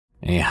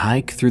A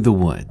hike through the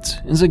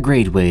woods is a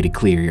great way to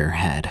clear your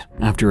head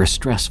after a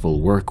stressful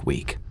work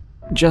week.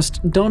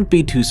 Just don't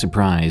be too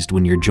surprised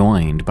when you're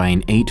joined by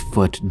an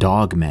 8-foot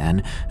dog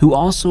man who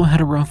also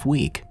had a rough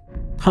week.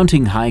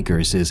 Hunting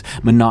hikers is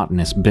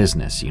monotonous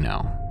business, you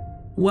know.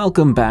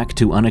 Welcome back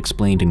to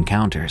Unexplained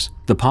Encounters,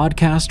 the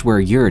podcast where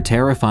your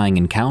terrifying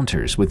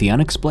encounters with the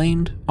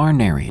unexplained are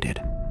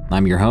narrated.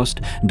 I'm your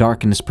host,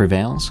 Darkness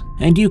Prevails,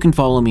 and you can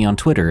follow me on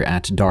Twitter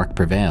at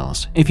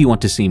 @DarkPrevails if you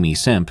want to see me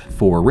simp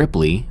for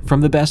Ripley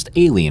from the best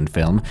Alien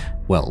film,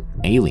 well,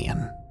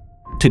 Alien.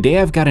 Today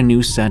I've got a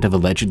new set of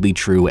allegedly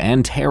true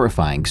and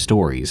terrifying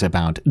stories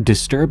about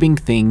disturbing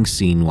things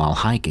seen while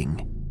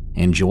hiking.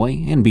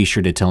 Enjoy, and be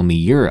sure to tell me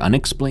your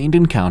unexplained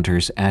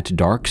encounters at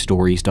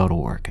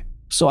darkstories.org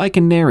so I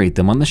can narrate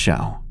them on the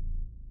show.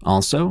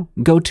 Also,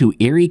 go to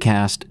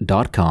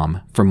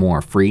eeriecast.com for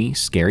more free,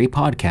 scary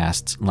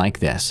podcasts like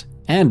this,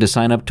 and to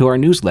sign up to our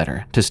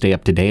newsletter to stay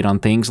up to date on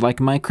things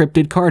like my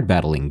cryptid card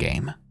battling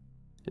game.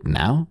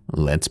 Now,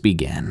 let's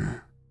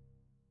begin.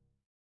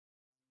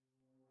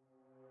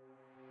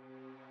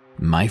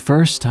 My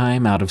first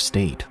time out of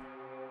state.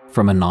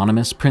 From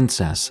Anonymous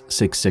Princess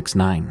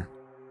 669.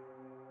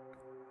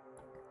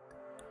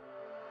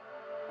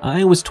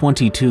 I was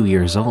 22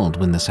 years old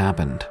when this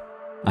happened.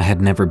 I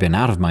had never been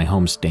out of my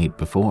home state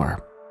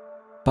before.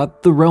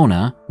 But the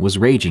Rona was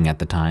raging at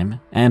the time,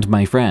 and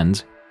my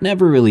friends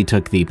never really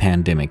took the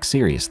pandemic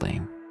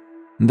seriously.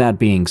 That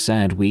being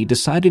said, we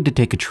decided to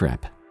take a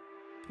trip.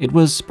 It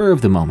was spur of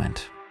the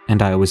moment,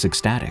 and I was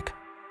ecstatic.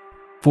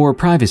 For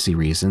privacy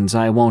reasons,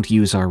 I won't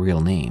use our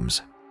real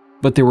names,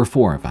 but there were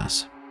 4 of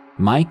us: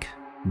 Mike,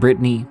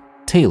 Brittany,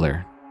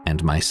 Taylor,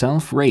 and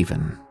myself,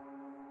 Raven.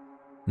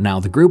 Now,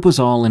 the group was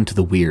all into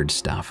the weird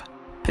stuff.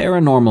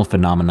 Paranormal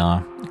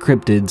phenomena,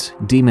 cryptids,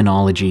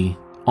 demonology,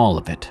 all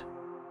of it.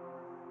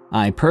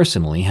 I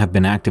personally have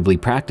been actively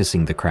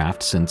practicing the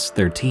craft since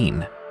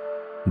 13.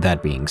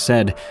 That being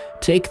said,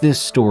 take this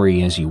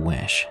story as you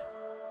wish,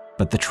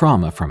 but the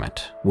trauma from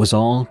it was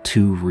all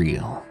too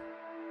real.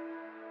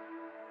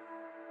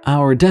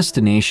 Our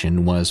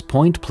destination was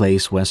Point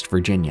Place, West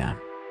Virginia.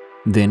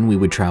 Then we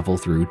would travel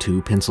through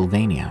to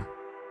Pennsylvania.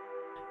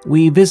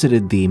 We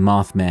visited the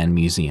Mothman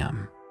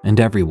Museum, and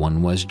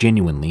everyone was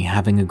genuinely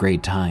having a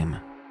great time.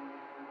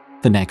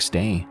 The next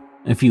day,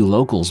 a few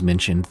locals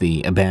mentioned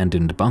the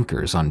abandoned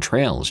bunkers on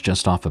trails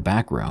just off a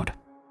back road.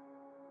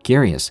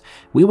 Curious,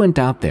 we went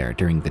out there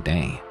during the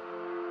day.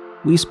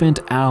 We spent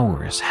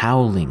hours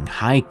howling,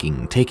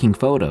 hiking, taking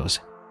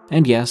photos,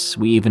 and yes,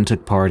 we even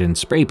took part in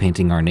spray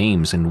painting our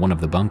names in one of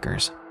the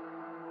bunkers.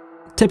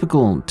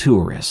 Typical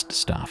tourist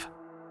stuff.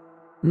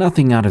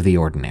 Nothing out of the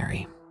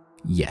ordinary,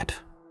 yet.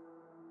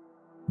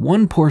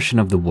 One portion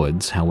of the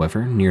woods,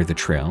 however, near the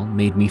trail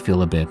made me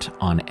feel a bit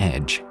on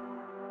edge.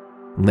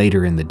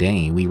 Later in the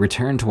day, we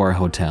returned to our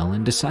hotel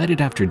and decided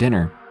after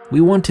dinner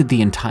we wanted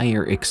the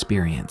entire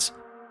experience,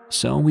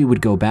 so we would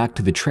go back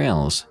to the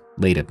trails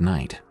late at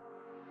night.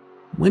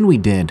 When we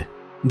did,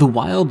 the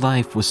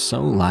wildlife was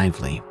so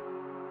lively.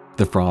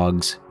 The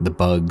frogs, the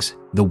bugs,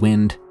 the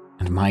wind,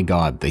 and my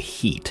God, the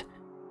heat.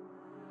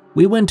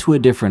 We went to a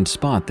different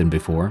spot than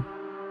before.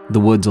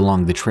 The woods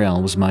along the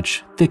trail was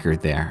much thicker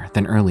there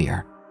than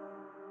earlier.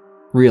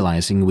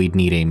 Realizing we'd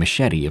need a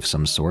machete of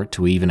some sort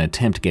to even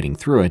attempt getting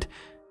through it,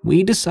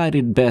 we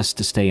decided best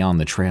to stay on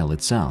the trail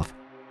itself.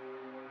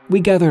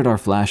 We gathered our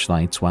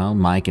flashlights while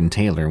Mike and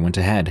Taylor went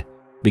ahead,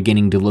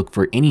 beginning to look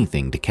for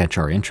anything to catch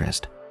our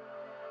interest.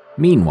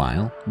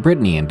 Meanwhile,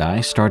 Brittany and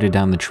I started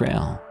down the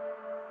trail.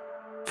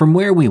 From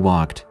where we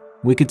walked,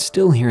 we could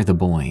still hear the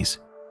boys.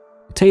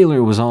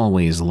 Taylor was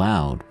always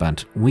loud,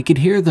 but we could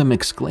hear them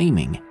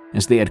exclaiming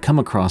as they had come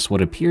across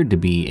what appeared to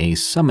be a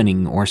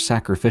summoning or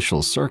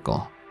sacrificial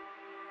circle.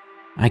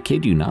 I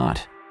kid you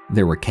not,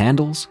 there were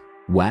candles,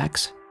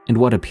 wax, and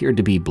what appeared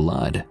to be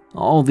blood,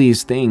 all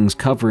these things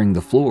covering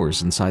the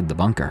floors inside the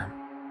bunker.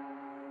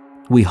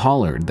 We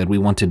hollered that we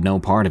wanted no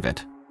part of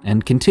it,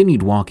 and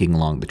continued walking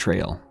along the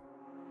trail.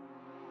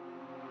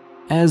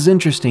 As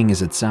interesting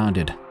as it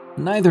sounded,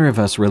 neither of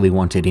us really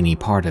wanted any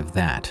part of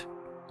that,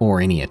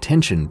 or any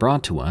attention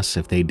brought to us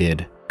if they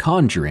did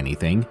conjure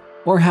anything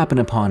or happen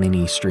upon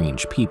any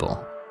strange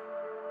people.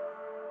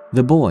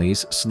 The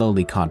boys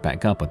slowly caught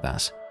back up with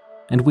us,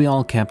 and we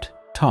all kept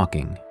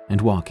talking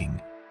and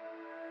walking.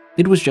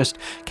 It was just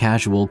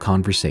casual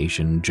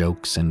conversation,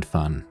 jokes, and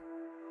fun.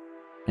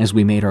 As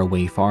we made our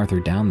way farther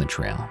down the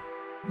trail,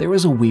 there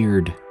was a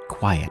weird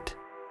quiet,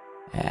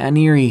 an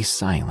eerie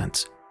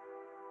silence.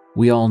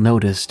 We all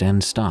noticed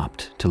and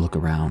stopped to look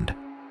around.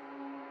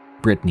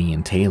 Brittany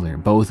and Taylor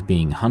both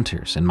being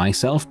hunters and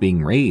myself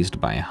being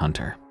raised by a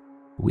hunter,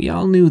 we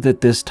all knew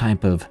that this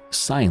type of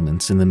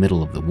silence in the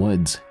middle of the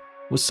woods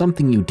was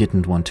something you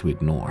didn't want to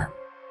ignore.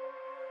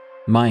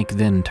 Mike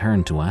then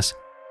turned to us.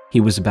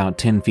 He was about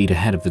 10 feet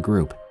ahead of the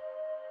group.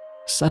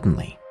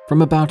 Suddenly,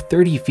 from about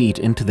 30 feet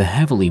into the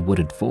heavily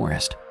wooded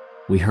forest,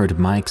 we heard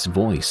Mike's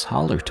voice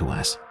holler to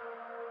us.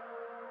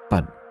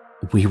 But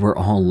we were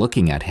all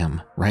looking at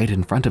him right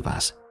in front of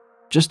us,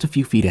 just a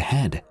few feet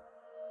ahead.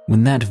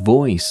 When that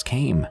voice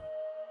came,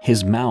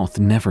 his mouth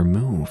never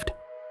moved.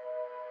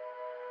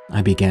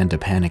 I began to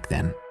panic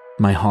then,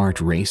 my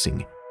heart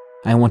racing.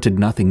 I wanted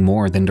nothing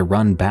more than to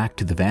run back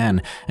to the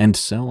van, and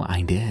so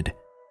I did.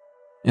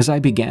 As I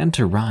began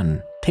to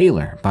run,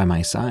 Taylor by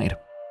my side,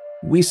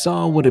 we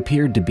saw what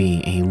appeared to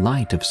be a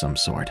light of some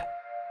sort,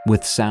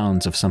 with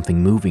sounds of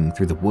something moving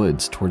through the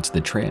woods towards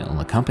the trail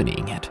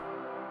accompanying it.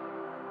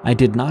 I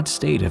did not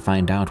stay to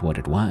find out what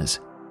it was.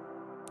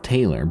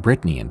 Taylor,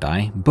 Brittany, and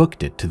I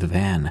booked it to the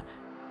van,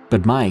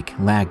 but Mike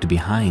lagged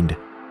behind.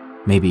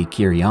 Maybe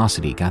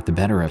curiosity got the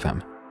better of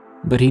him,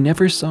 but he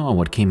never saw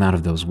what came out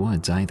of those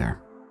woods either.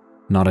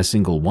 Not a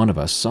single one of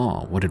us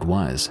saw what it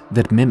was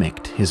that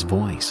mimicked his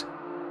voice.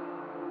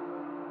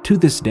 To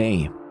this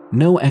day,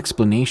 no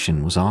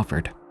explanation was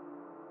offered.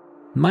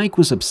 Mike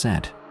was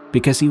upset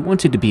because he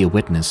wanted to be a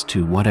witness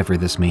to whatever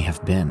this may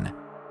have been,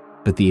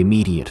 but the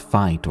immediate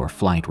fight or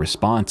flight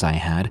response I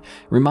had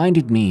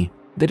reminded me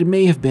that it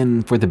may have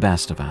been for the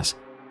best of us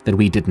that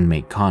we didn't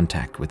make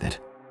contact with it.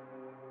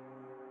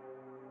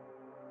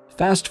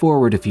 Fast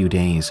forward a few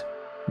days,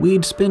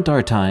 we'd spent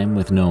our time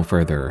with no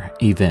further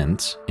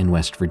events in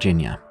West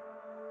Virginia.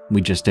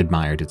 We just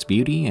admired its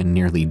beauty and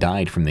nearly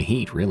died from the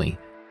heat, really.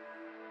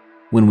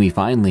 When we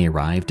finally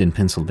arrived in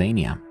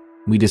Pennsylvania,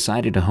 we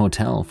decided a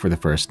hotel for the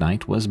first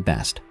night was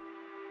best.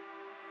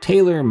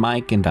 Taylor,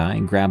 Mike, and I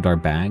grabbed our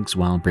bags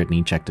while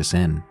Brittany checked us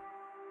in.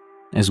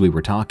 As we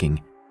were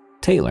talking,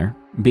 Taylor,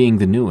 being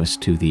the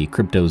newest to the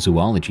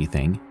cryptozoology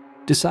thing,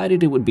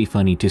 decided it would be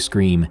funny to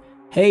scream,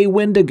 "Hey,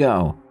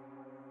 Wendigo!"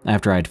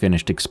 after I'd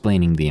finished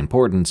explaining the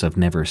importance of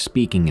never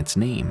speaking its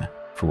name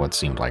for what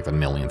seemed like the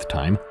millionth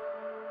time.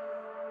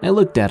 I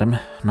looked at him,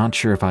 not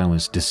sure if I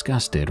was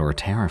disgusted or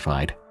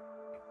terrified.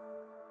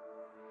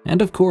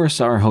 And of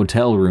course, our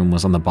hotel room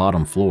was on the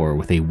bottom floor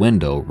with a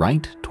window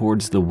right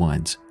towards the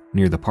woods,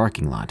 near the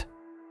parking lot.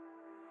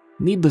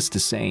 Needless to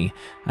say,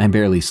 I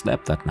barely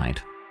slept that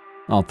night,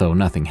 although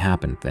nothing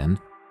happened then.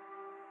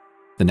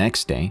 The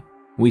next day,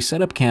 we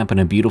set up camp in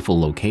a beautiful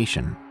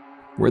location,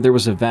 where there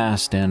was a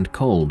vast and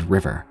cold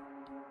river.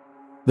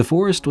 The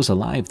forest was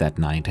alive that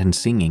night and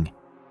singing.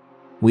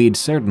 We'd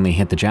certainly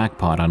hit the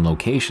jackpot on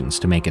locations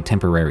to make a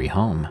temporary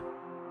home.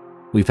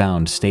 We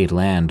found state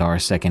land our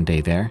second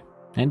day there,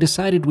 and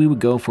decided we would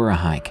go for a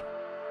hike.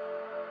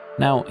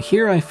 Now,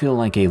 here I feel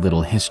like a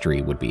little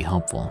history would be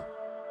helpful.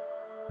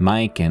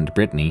 Mike and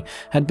Brittany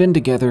had been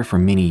together for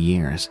many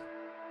years.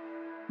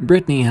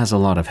 Brittany has a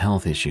lot of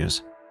health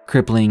issues,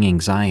 crippling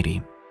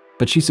anxiety,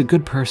 but she's a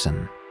good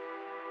person.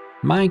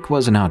 Mike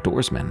was an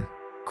outdoorsman,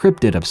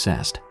 cryptid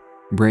obsessed,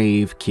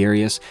 brave,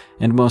 curious,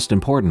 and most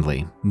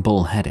importantly,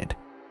 bullheaded.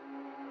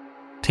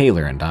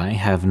 Taylor and I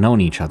have known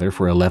each other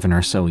for 11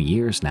 or so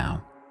years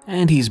now,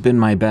 and he's been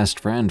my best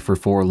friend for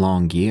 4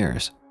 long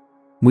years.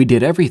 We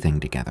did everything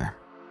together.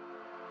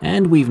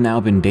 And we've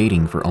now been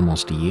dating for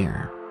almost a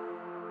year.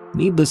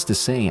 Needless to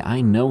say,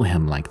 I know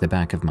him like the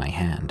back of my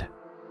hand.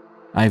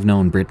 I've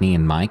known Brittany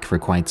and Mike for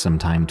quite some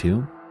time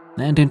too,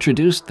 and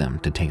introduced them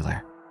to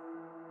Taylor.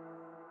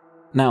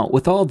 Now,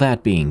 with all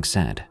that being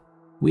said,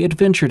 we had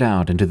ventured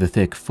out into the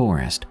thick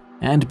forest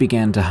and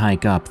began to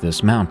hike up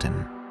this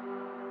mountain.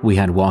 We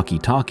had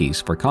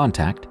walkie-talkies for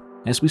contact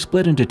as we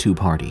split into 2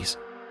 parties.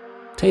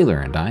 Taylor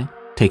and I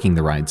taking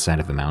the right side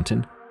of the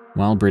mountain,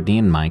 while Brittany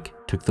and Mike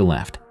took the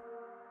left.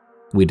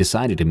 We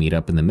decided to meet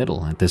up in the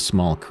middle at this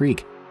small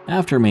creek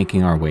after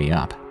making our way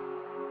up.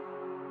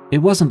 It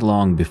wasn't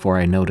long before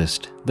I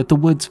noticed that the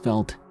woods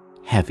felt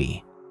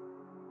heavy.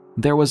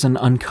 There was an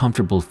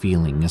uncomfortable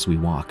feeling as we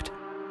walked,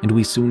 and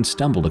we soon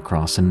stumbled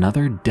across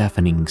another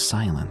deafening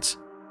silence.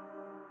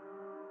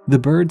 The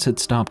birds had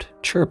stopped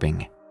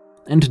chirping,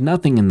 and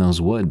nothing in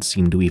those woods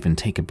seemed to even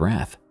take a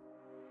breath.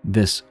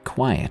 This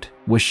quiet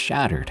was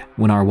shattered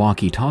when our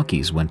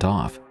walkie-talkies went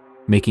off,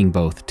 making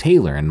both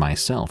Taylor and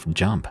myself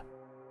jump.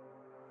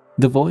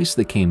 The voice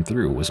that came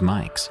through was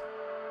Mike's.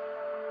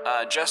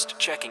 Just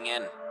checking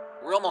in.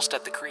 We're almost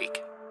at the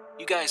creek.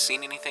 You guys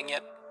seen anything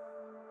yet?"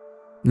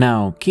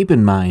 Now, keep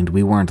in mind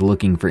we weren't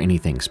looking for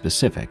anything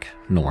specific,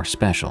 nor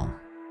special.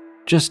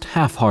 Just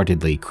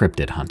half-heartedly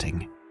cryptid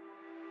hunting.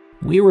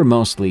 We were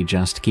mostly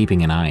just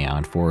keeping an eye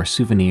out for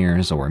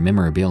souvenirs or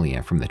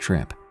memorabilia from the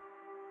trip.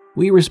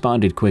 We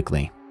responded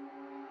quickly.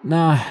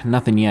 "Nah,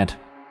 nothing yet.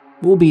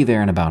 We'll be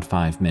there in about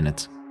 5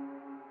 minutes."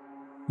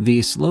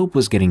 The slope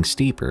was getting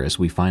steeper as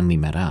we finally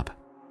met up.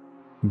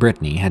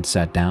 Brittany had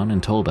sat down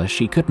and told us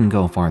she couldn't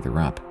go farther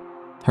up.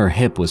 Her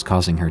hip was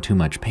causing her too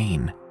much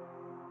pain.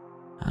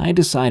 I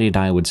decided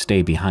I would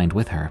stay behind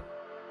with her.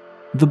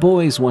 The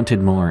boys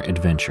wanted more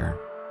adventure,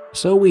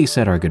 so we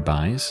said our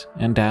goodbyes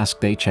and asked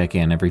they check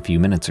in every few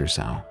minutes or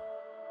so.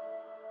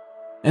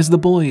 As the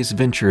boys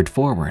ventured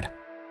forward,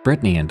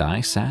 Brittany and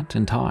I sat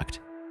and talked.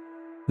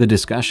 The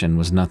discussion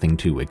was nothing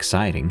too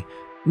exciting,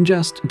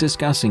 just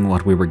discussing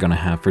what we were going to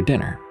have for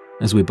dinner,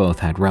 as we both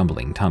had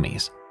rumbling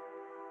tummies.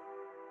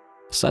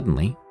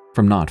 Suddenly,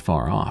 from not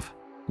far off,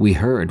 we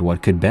heard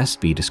what could best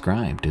be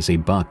described as a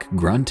buck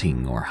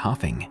grunting or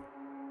huffing.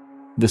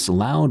 This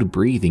loud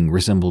breathing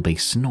resembled a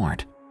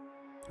snort.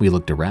 We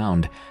looked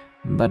around,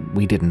 but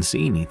we didn't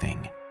see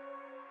anything.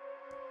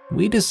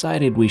 We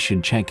decided we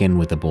should check in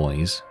with the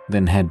boys,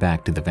 then head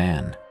back to the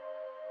van.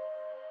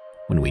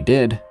 When we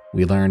did,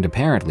 we learned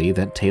apparently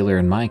that Taylor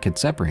and Mike had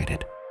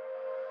separated.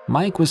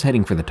 Mike was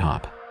heading for the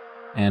top,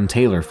 and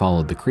Taylor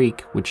followed the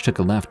creek, which took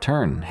a left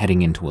turn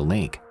heading into a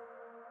lake.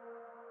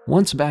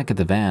 Once back at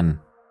the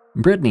van,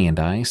 Brittany and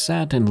I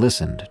sat and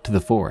listened to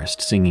the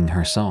forest singing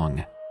her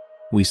song.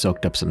 We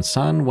soaked up some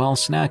sun while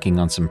snacking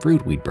on some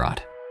fruit we'd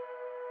brought.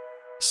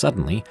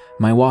 Suddenly,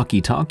 my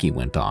walkie-talkie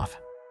went off.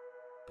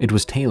 It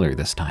was Taylor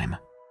this time.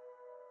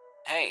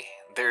 Hey,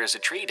 there is a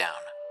tree down,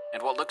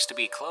 and what looks to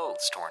be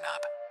clothes torn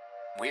up.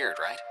 Weird,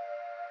 right?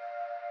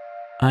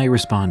 I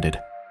responded,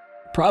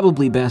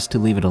 probably best to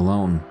leave it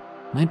alone.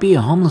 Might be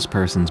a homeless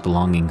person's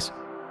belongings.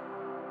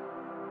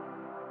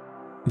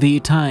 The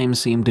time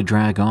seemed to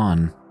drag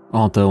on,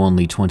 although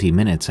only 20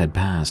 minutes had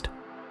passed.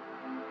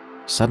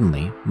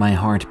 Suddenly, my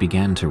heart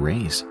began to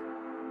race.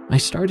 I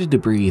started to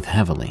breathe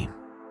heavily,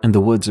 and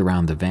the woods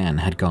around the van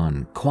had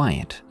gone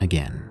quiet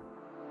again.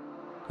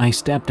 I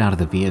stepped out of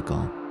the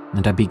vehicle,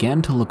 and I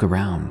began to look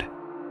around.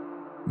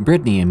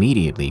 Brittany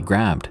immediately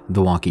grabbed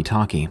the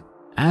walkie-talkie,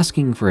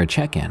 asking for a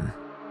check-in,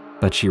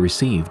 but she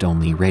received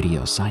only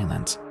radio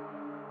silence.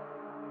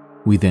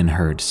 We then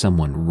heard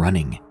someone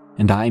running,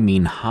 and I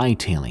mean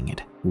hightailing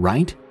it,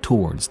 right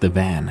towards the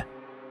van.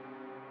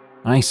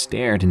 I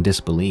stared in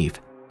disbelief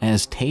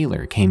as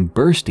Taylor came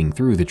bursting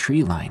through the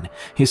tree line.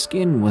 His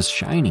skin was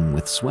shining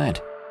with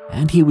sweat,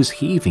 and he was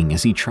heaving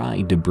as he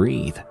tried to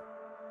breathe.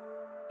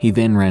 He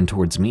then ran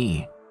towards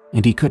me,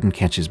 and he couldn't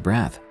catch his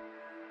breath.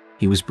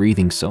 He was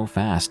breathing so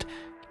fast,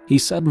 he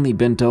suddenly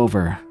bent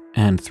over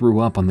and threw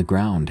up on the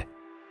ground.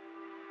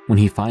 When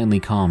he finally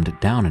calmed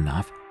down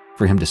enough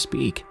for him to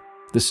speak,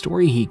 the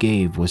story he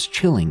gave was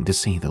chilling to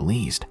say the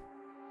least.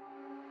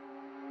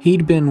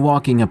 He'd been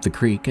walking up the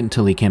creek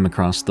until he came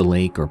across the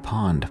lake or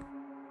pond.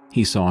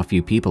 He saw a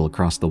few people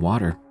across the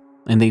water,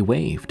 and they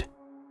waved,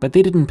 but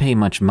they didn't pay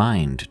much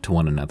mind to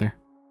one another.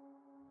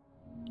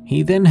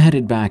 He then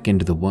headed back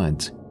into the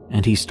woods,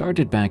 and he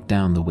started back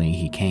down the way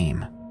he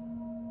came.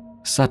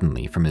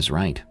 Suddenly, from his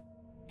right,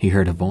 he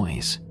heard a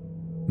voice.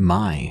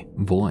 My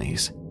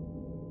voice.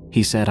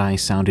 He said I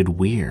sounded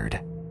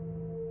weird,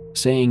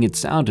 saying it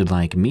sounded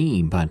like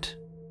me, but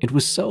it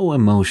was so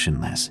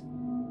emotionless,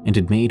 and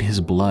it made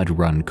his blood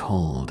run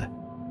cold.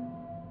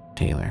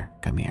 Taylor,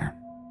 come here.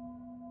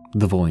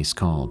 The voice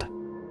called,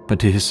 but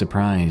to his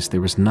surprise,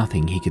 there was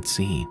nothing he could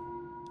see.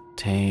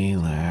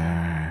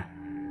 Taylor.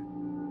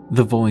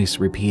 The voice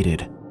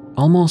repeated,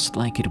 almost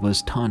like it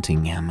was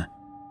taunting him.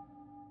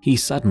 He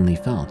suddenly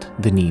felt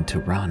the need to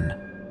run,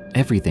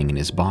 everything in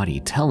his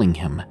body telling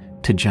him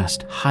to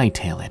just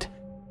hightail it.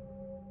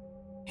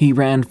 He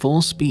ran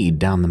full speed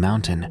down the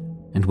mountain,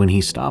 and when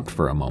he stopped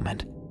for a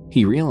moment,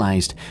 he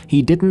realized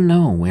he didn't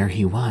know where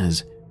he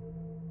was.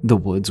 The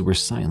woods were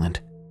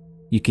silent.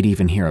 You could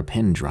even hear a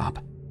pin drop.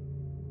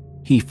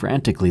 He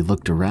frantically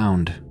looked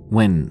around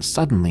when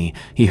suddenly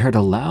he heard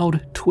a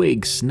loud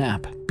twig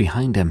snap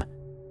behind him.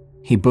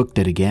 He booked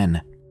it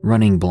again,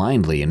 running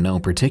blindly in no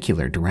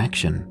particular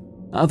direction,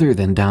 other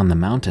than down the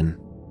mountain.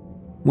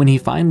 When he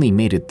finally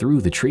made it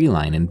through the tree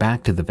line and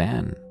back to the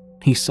van,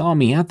 he saw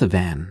me at the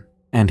van,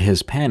 and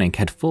his panic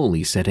had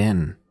fully set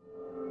in.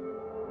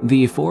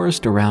 The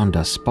forest around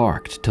us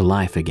sparked to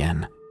life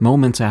again,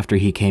 moments after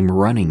he came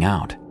running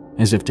out,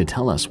 as if to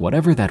tell us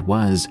whatever that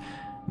was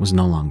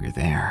no longer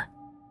there.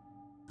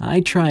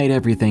 I tried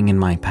everything in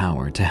my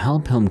power to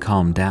help him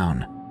calm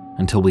down,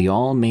 until we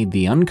all made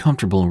the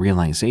uncomfortable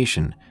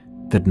realization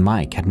that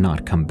Mike had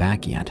not come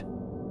back yet.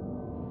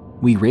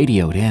 We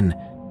radioed in.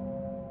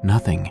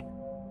 Nothing.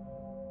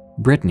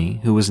 Brittany,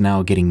 who was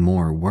now getting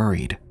more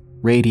worried,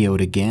 radioed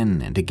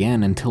again and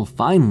again until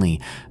finally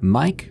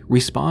Mike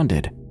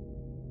responded.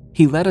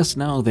 He let us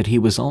know that he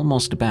was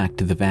almost back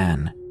to the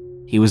van.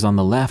 He was on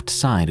the left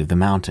side of the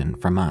mountain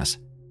from us.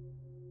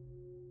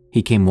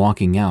 He came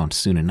walking out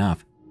soon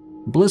enough,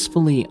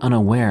 blissfully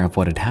unaware of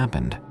what had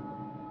happened.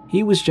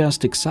 He was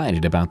just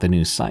excited about the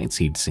new sights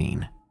he'd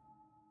seen.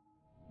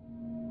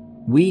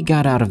 We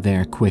got out of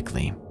there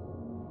quickly.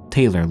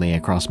 Taylor lay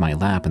across my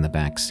lap in the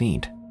back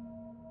seat.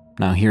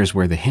 Now here's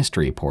where the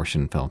history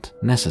portion felt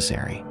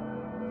necessary.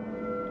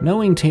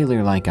 Knowing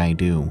Taylor like I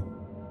do,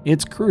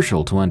 it's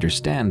crucial to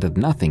understand that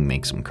nothing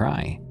makes him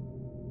cry.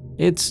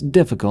 It's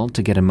difficult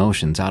to get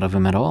emotions out of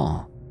him at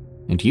all,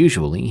 and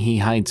usually he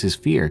hides his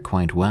fear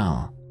quite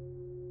well.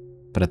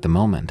 But at the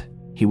moment,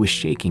 he was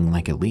shaking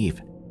like a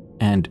leaf,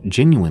 and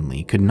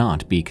genuinely could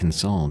not be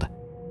consoled.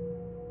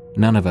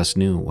 None of us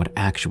knew what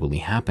actually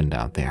happened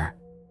out there,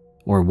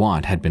 or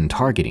what had been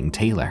targeting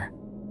Taylor.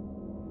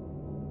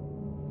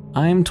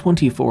 I'm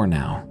 24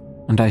 now,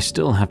 and I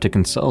still have to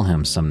console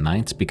him some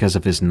nights because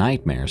of his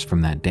nightmares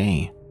from that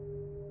day.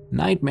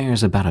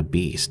 Nightmares about a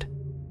beast.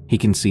 He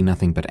can see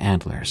nothing but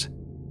antlers.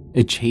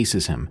 It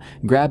chases him,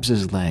 grabs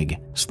his leg,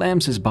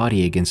 slams his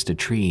body against a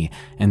tree,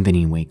 and then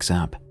he wakes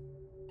up.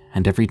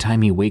 And every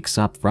time he wakes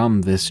up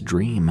from this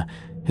dream,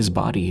 his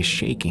body is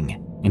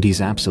shaking, and he's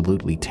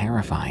absolutely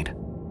terrified.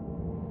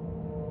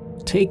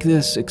 Take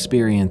this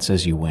experience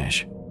as you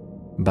wish,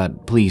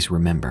 but please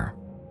remember,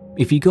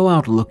 If you go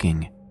out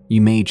looking,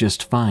 you may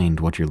just find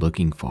what you're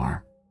looking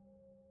for.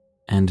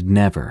 And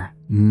never,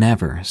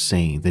 never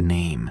say the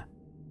name.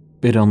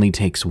 It only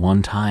takes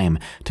one time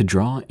to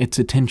draw its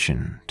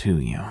attention to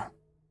you.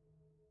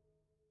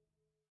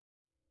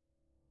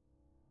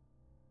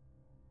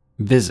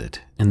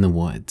 Visit in the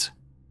Woods.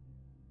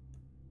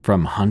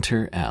 From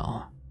Hunter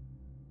L.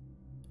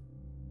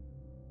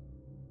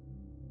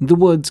 The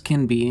woods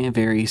can be a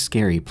very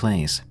scary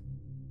place.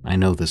 I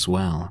know this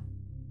well.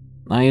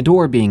 I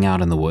adore being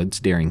out in the woods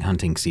during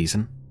hunting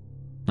season.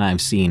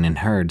 I've seen and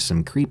heard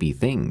some creepy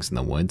things in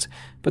the woods,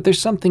 but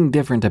there's something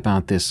different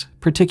about this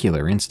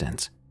particular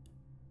instance.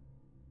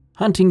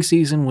 Hunting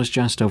season was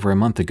just over a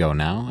month ago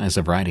now, as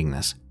of writing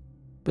this,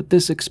 but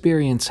this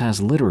experience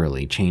has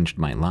literally changed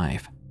my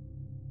life.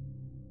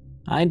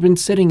 I'd been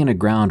sitting in a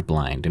ground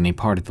blind in a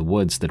part of the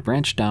woods that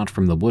branched out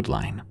from the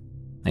woodline,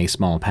 a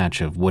small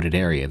patch of wooded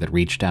area that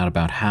reached out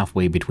about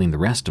halfway between the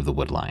rest of the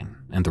woodline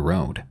and the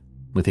road,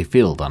 with a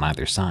field on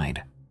either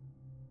side.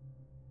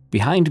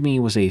 Behind me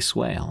was a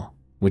swale,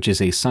 which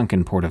is a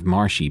sunken port of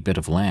marshy bit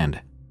of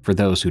land, for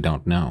those who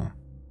don't know.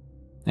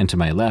 And to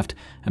my left,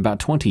 about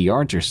 20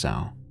 yards or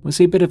so, was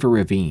a bit of a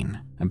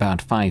ravine,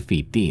 about 5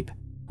 feet deep,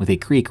 with a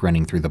creek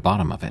running through the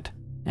bottom of it,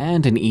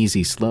 and an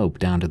easy slope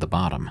down to the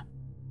bottom.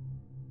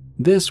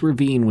 This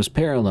ravine was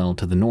parallel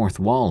to the north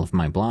wall of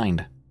my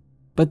blind,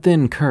 but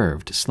then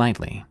curved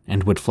slightly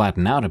and would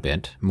flatten out a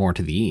bit more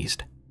to the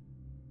east.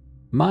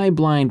 My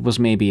blind was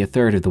maybe a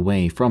third of the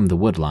way from the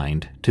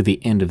woodline to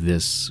the end of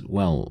this,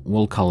 well,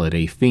 we'll call it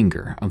a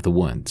finger of the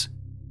woods.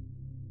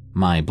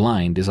 My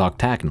blind is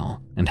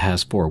octagonal and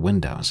has 4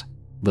 windows,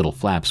 little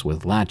flaps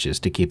with latches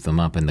to keep them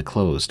up in the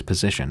closed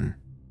position.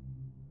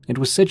 It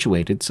was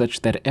situated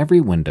such that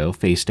every window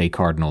faced a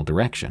cardinal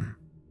direction.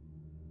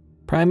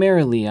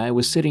 Primarily, I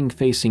was sitting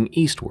facing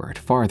eastward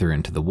farther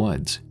into the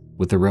woods,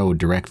 with the road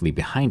directly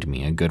behind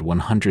me a good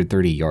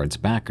 130 yards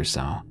back or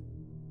so.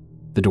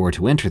 The door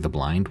to enter the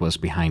blind was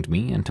behind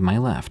me and to my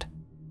left.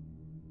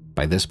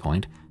 By this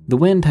point, the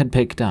wind had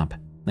picked up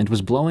and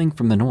was blowing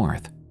from the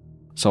north,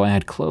 so I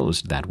had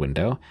closed that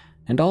window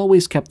and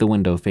always kept the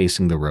window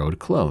facing the road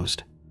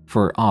closed,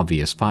 for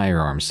obvious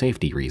firearm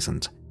safety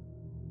reasons.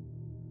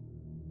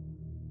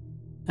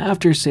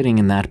 After sitting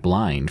in that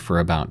blind for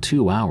about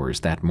 2 hours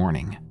that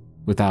morning,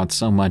 without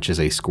so much as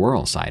a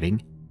squirrel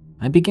sighting,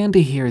 I began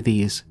to hear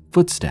these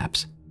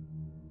footsteps.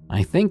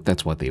 I think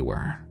that's what they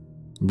were.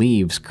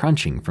 Leaves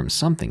crunching from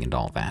something and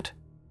all that.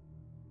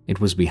 It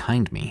was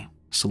behind me,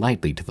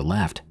 slightly to the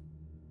left.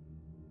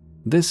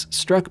 This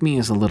struck me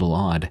as a little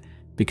odd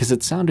because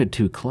it sounded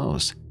too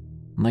close,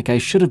 like I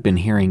should have been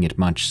hearing it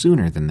much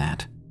sooner than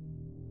that.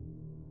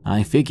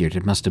 I figured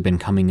it must have been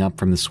coming up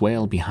from the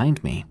swale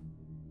behind me.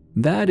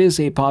 That is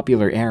a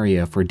popular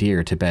area for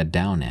deer to bed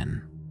down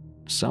in,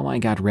 so I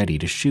got ready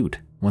to shoot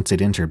once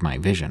it entered my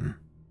vision.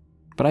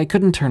 But I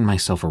couldn't turn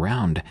myself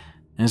around,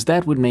 as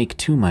that would make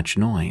too much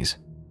noise,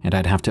 and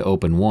I'd have to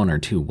open 1 or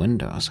 2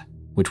 windows,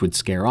 which would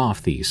scare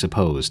off the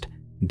supposed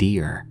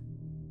deer.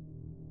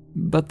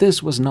 But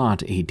this was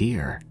not a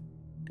deer.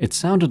 It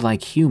sounded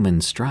like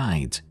human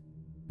strides.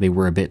 They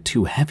were a bit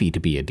too heavy to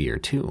be a deer,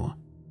 too.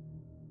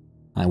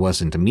 I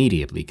wasn't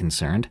immediately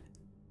concerned.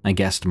 I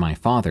guessed my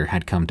father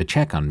had come to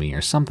check on me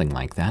or something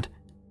like that.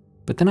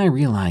 But then I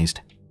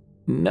realized,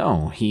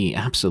 no, he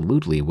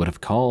absolutely would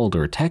have called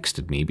or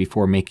texted me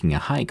before making a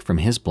hike from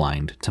his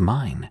blind to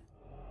mine.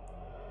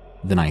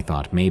 Then I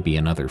thought maybe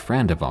another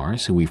friend of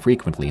ours who we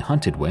frequently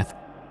hunted with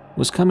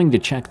was coming to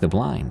check the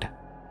blind.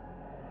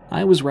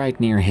 I was right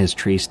near his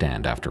tree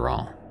stand after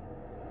all.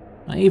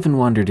 I even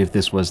wondered if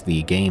this was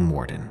the game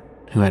warden,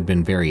 who had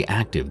been very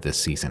active this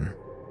season.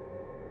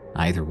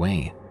 Either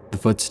way, the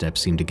footsteps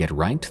seemed to get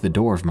right to the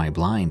door of my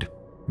blind,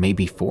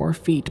 maybe 4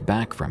 feet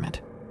back from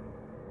it.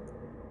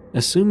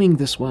 Assuming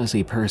this was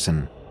a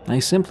person, I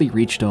simply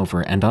reached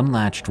over and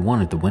unlatched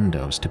one of the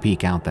windows to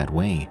peek out that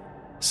way,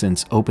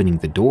 since opening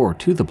the door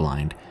to the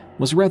blind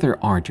was rather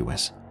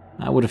arduous.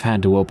 I would have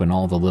had to open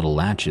all the little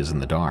latches in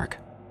the dark.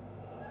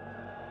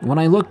 When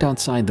I looked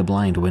outside the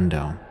blind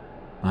window,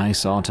 I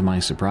saw to my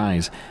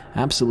surprise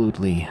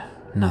absolutely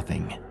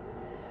nothing.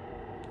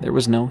 There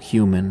was no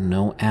human,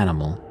 no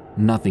animal,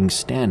 nothing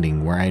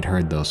standing where I'd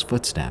heard those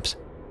footsteps.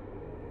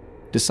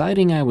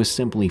 Deciding I was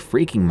simply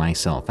freaking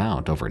myself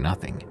out over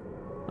nothing,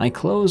 I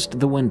closed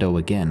the window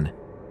again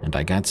and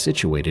I got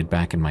situated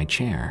back in my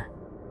chair.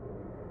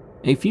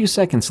 A few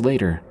seconds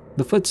later,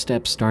 the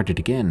footsteps started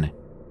again.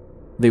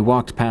 They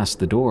walked past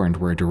the door and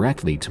were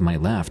directly to my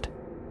left.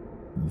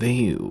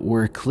 They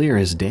were clear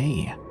as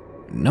day.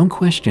 No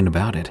question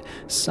about it,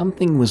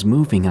 something was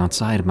moving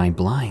outside my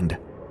blind.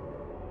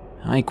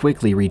 I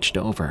quickly reached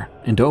over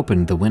and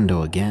opened the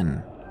window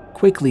again,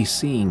 quickly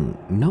seeing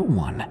no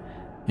one,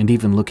 and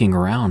even looking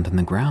around on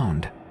the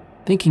ground,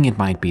 thinking it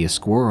might be a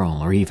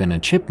squirrel or even a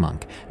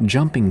chipmunk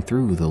jumping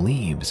through the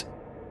leaves.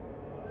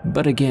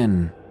 But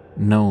again,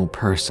 no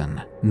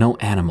person, no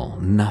animal,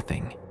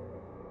 nothing.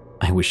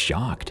 I was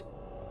shocked.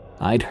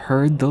 I'd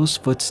heard those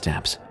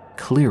footsteps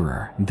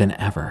clearer than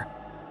ever.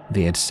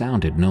 They had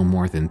sounded no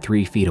more than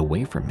 3 feet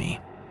away from me.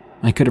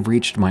 I could have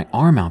reached my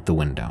arm out the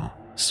window,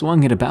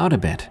 swung it about a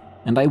bit,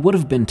 and I would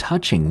have been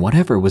touching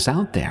whatever was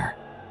out there.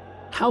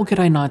 How could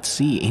I not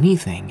see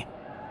anything?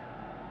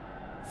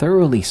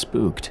 Thoroughly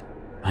spooked,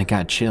 I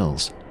got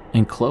chills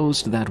and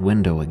closed that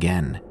window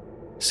again,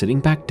 sitting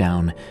back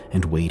down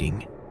and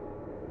waiting.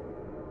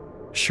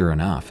 Sure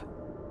enough,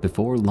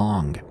 before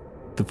long,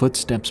 the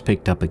footsteps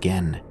picked up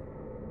again.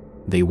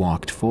 They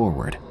walked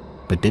forward,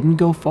 but didn't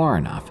go far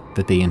enough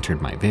that they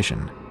entered my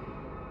vision.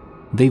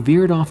 They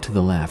veered off to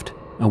the left,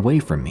 away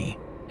from me,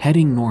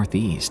 heading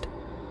northeast.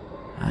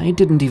 I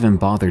didn't even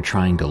bother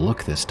trying to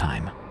look this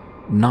time,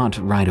 not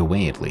right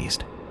away at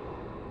least.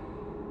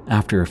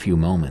 After a few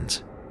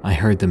moments, I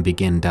heard them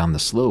begin down the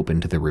slope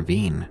into the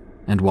ravine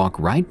and walk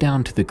right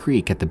down to the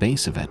creek at the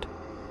base of it.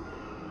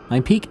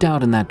 I peeked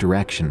out in that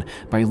direction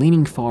by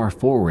leaning far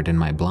forward in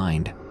my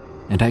blind,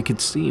 and I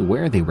could see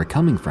where they were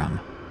coming from.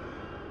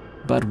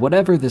 But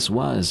whatever this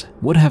was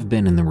would have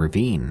been in the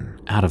ravine,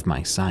 out of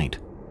my sight.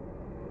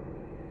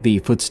 The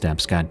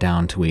footsteps got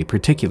down to a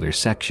particular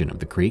section of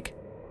the creek,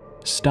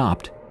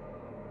 stopped,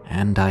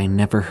 and I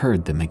never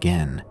heard them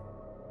again.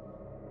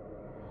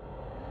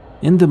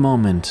 In the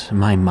moment,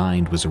 my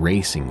mind was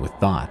racing with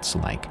thoughts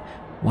like,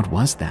 what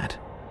was that?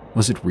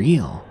 Was it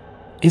real?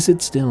 Is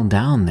it still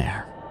down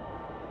there?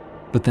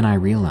 But then I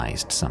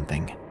realized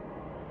something.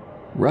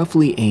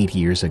 Roughly 8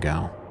 years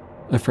ago,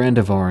 a friend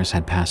of ours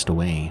had passed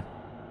away.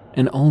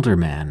 An older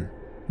man,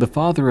 the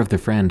father of the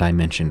friend I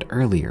mentioned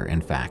earlier,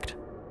 in fact,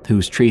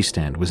 whose tree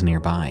stand was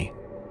nearby.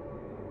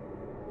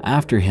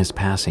 After his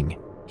passing,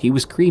 he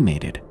was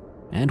cremated,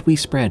 and we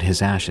spread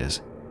his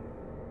ashes.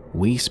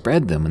 We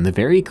spread them in the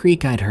very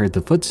creek I'd heard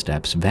the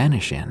footsteps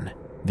vanish in,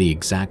 the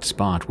exact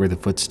spot where the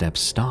footsteps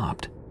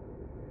stopped.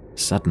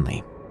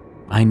 Suddenly,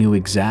 I knew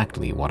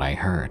exactly what I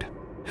heard,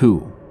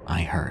 who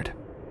I heard.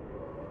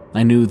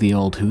 I knew the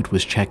old hoot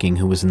was checking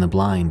who was in the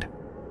blind.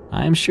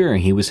 I'm sure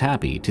he was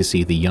happy to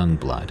see the young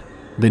blood,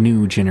 the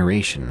new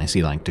generation as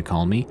he liked to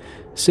call me,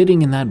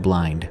 sitting in that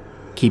blind,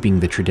 keeping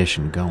the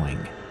tradition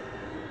going.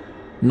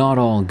 Not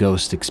all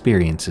ghost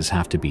experiences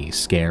have to be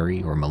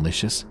scary or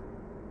malicious.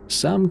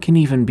 Some can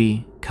even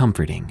be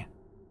comforting.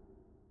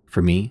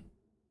 For me,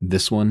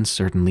 this one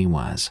certainly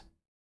was.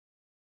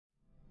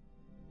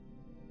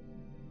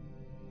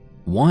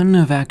 One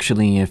of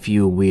actually a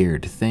few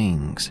weird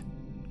things.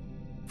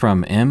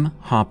 From M.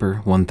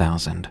 Hopper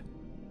 1000.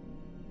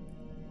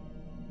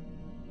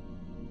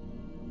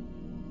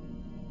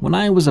 When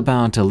I was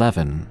about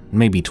 11,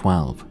 maybe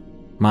 12,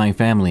 my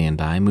family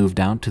and I moved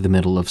out to the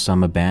middle of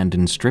some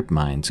abandoned strip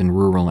mines in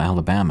rural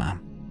Alabama.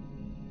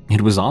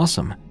 It was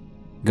awesome.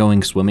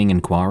 Going swimming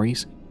in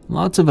quarries,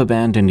 lots of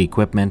abandoned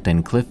equipment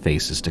and cliff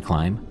faces to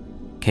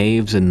climb,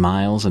 caves and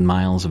miles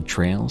of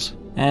trails,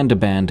 and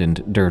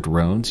abandoned dirt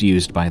roads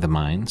used by the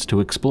mines to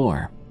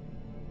explore.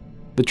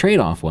 The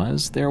trade-off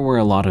was there were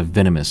a lot of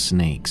venomous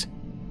snakes,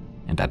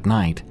 and at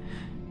night,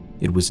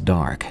 it was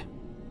dark.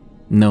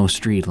 No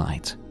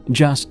streetlights,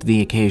 just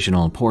the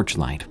occasional porch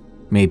light,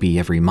 maybe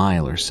every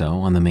mile or so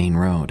on the main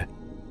road.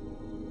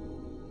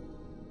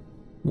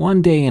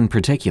 One day in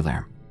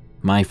particular,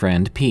 my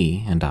friend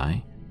P and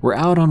I were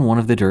out on one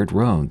of the dirt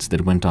roads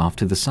that went off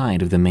to the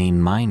side of the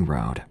main mine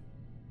road.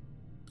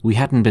 We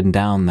hadn't been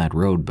down that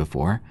road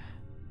before,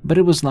 but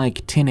it was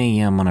like 10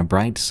 a.m. on a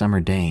bright summer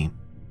day,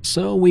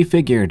 so we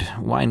figured,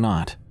 why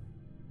not?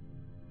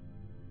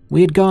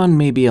 We had gone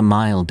maybe a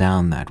mile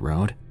down that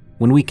road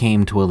when we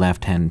came to a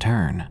left-hand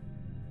turn.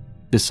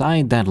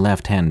 Beside that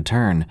left-hand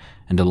turn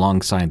and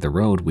alongside the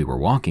road we were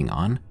walking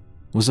on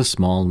was a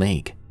small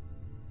lake.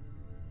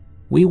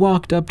 We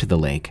walked up to the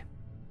lake,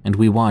 and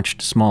we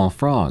watched small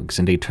frogs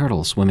and a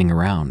turtle swimming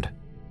around.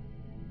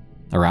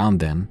 Around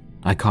then,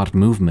 I caught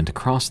movement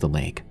across the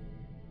lake.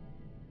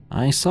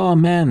 I saw a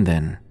man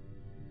then.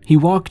 He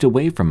walked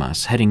away from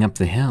us heading up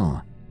the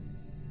hill.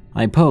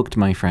 I poked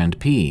my friend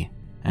P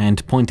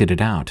and pointed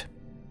it out.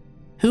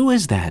 "Who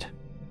is that?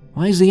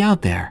 Why is he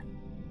out there?"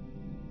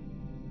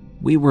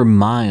 We were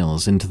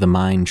miles into the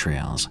mine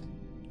trails.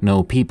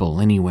 No people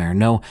anywhere,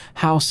 no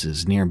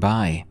houses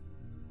nearby.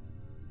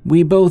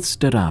 We both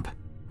stood up,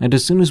 and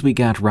as soon as we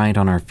got right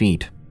on our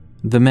feet,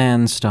 the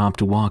man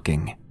stopped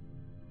walking.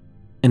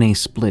 In a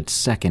split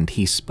second,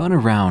 he spun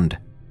around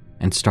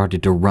and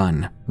started to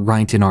run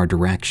right in our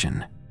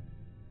direction.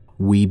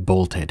 We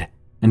bolted,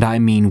 and I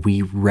mean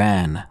we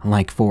ran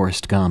like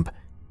Forrest Gump.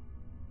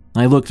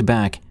 I looked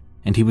back,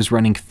 and he was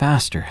running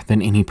faster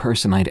than any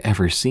person I'd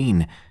ever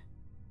seen.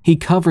 He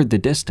covered the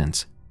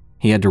distance.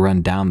 He had to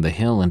run down the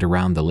hill and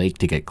around the lake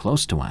to get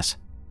close to us,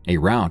 a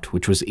route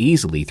which was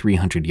easily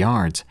 300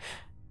 yards,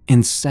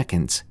 in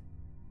seconds.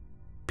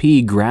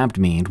 P grabbed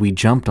me and we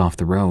jumped off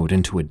the road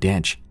into a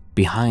ditch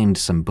behind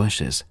some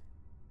bushes.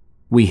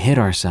 We hid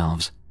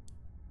ourselves.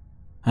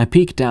 I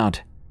peeked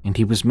out, and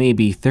he was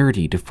maybe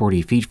 30 to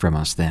 40 feet from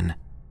us then,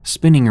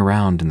 spinning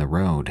around in the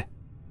road.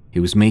 He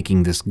was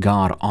making this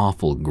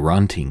god-awful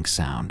grunting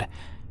sound.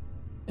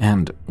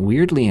 And,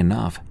 weirdly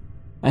enough,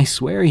 I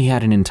swear he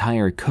had an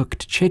entire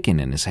cooked chicken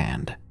in his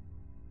hand.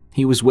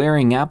 He was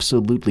wearing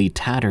absolutely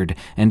tattered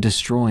and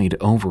destroyed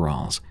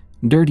overalls,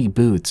 dirty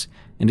boots,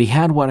 and he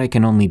had what I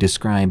can only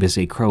describe as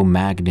a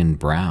Cro-Magnon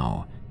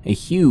brow, a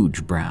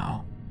huge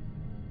brow.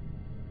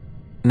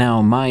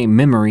 Now, my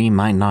memory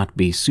might not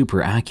be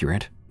super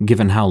accurate,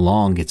 given how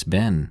long it's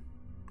been,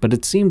 but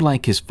it seemed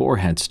like his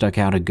forehead stuck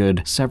out a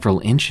good several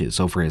inches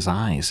over his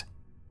eyes.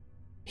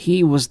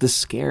 He was the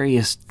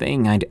scariest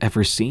thing I'd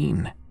ever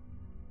seen.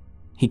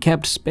 He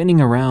kept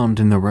spinning around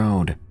in the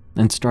road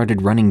and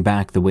started running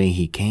back the way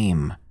he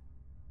came.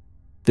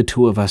 The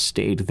two of us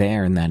stayed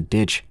there in that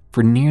ditch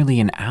for nearly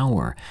an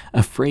hour,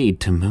 afraid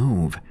to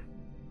move.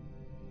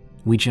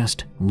 We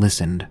just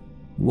listened,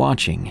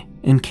 watching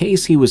in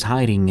case he was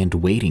hiding and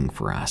waiting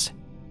for us.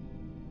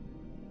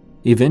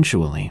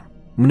 Eventually,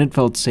 when it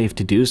felt safe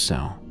to do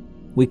so,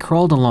 we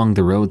crawled along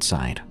the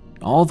roadside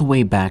all the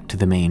way back to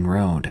the main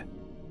road.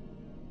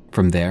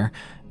 From there,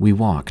 we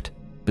walked,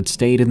 but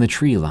stayed in the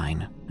tree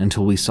line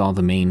until we saw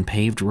the main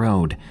paved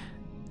road.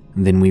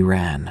 Then we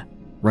ran,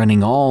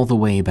 running all the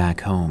way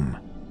back home.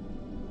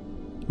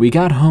 We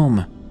got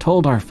home,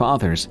 told our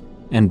fathers,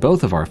 and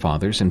both of our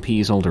fathers and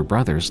P's older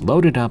brothers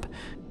loaded up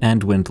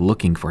and went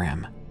looking for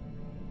him.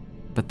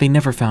 But they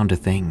never found a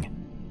thing.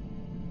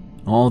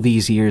 All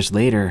these years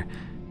later,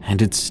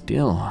 and it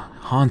still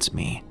haunts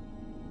me.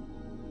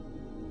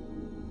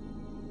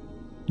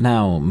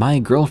 Now, my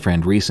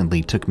girlfriend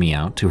recently took me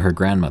out to her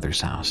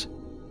grandmother's house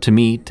to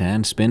meet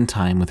and spend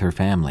time with her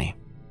family.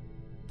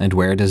 And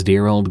where does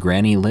dear old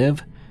Granny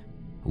live?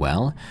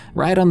 Well,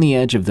 right on the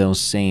edge of those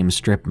same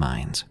strip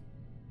mines.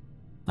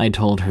 I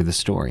told her the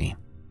story,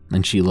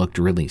 and she looked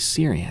really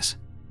serious,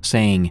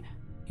 saying,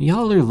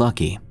 "Y'all are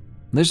lucky.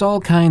 There's all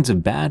kinds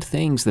of bad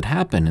things that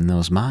happen in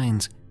those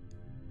mines."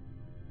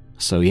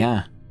 So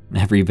yeah,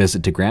 every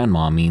visit to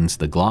Grandma means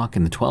the Glock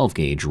and the 12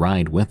 gauge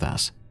ride with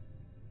us.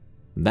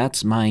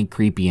 That's my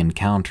creepy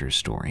encounter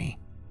story.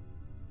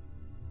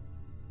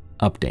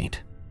 Update.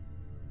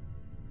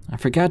 I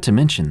forgot to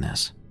mention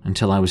this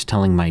until I was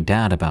telling my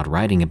dad about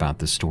writing about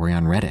this story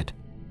on Reddit.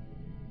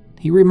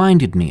 He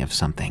reminded me of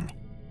something.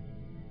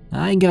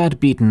 I got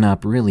beaten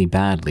up really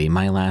badly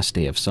my last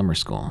day of summer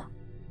school.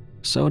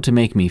 So to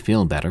make me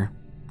feel better,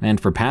 and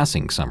for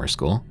passing summer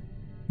school,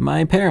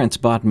 my parents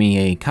bought me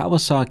a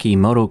Kawasaki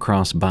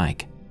motocross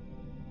bike.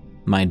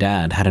 My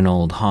dad had an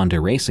old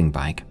Honda racing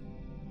bike,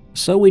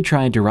 so we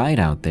tried to ride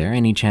out there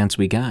any chance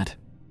we got.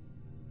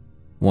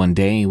 One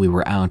day we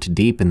were out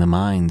deep in the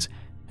mines,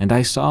 and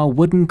I saw a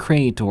wooden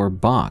crate or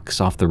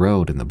box off the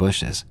road in the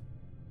bushes.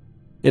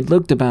 It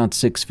looked about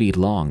 6 feet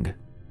long,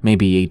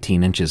 maybe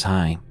 18 inches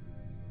high.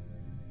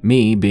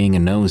 Me being a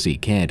nosy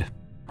kid,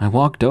 I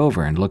walked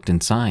over and looked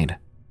inside.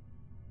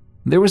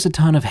 There was a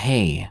ton of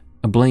hay,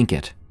 a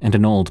blanket, and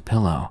an old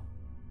pillow.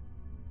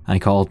 I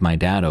called my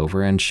dad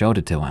over and showed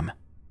it to him.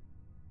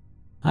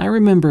 I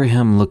remember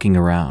him looking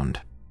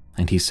around,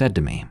 and he said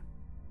to me,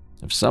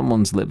 "If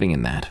someone's living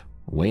in that,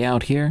 way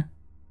out here,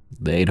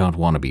 they don't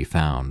want to be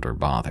found or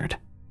bothered.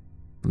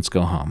 Let's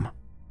go home."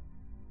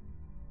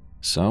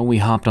 So we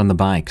hopped on the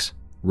bikes,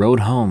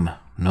 rode home,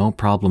 no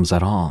problems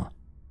at all.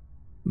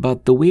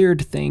 But the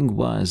weird thing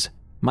was,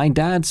 my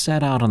dad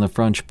sat out on the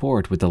front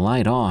porch with the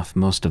light off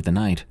most of the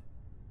night,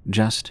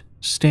 just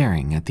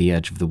staring at the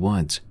edge of the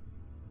woods.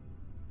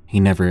 He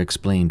never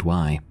explained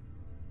why,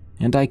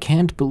 and I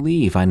can't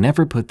believe I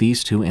never put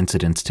these two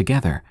incidents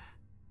together,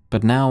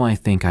 but now I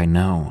think I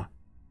know.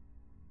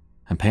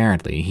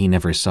 Apparently, he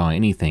never saw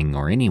anything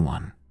or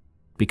anyone,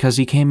 because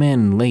he came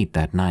in late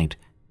that night,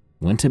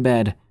 went to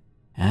bed,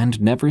 and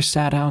never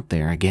sat out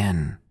there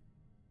again.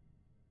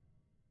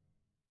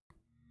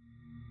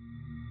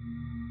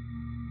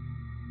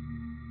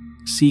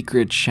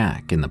 Secret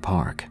Shack in the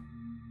Park.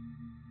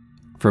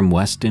 From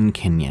Weston,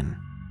 Kenyon.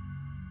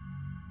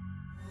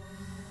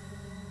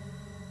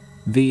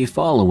 The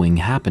following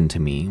happened to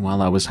me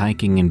while I was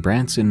hiking in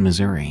Branson,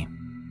 Missouri.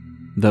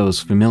 Those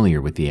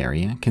familiar with the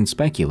area can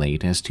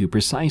speculate as to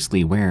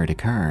precisely where it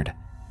occurred,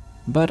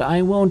 but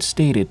I won't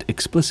state it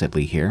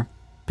explicitly here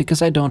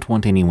because I don't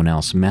want anyone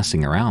else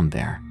messing around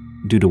there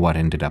due to what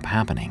ended up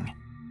happening.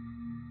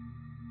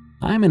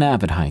 I'm an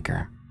avid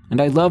hiker,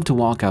 and I love to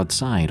walk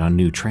outside on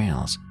new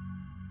trails.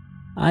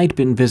 I'd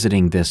been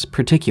visiting this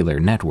particular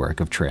network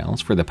of trails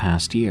for the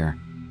past year,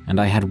 and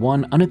I had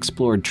one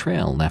unexplored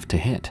trail left to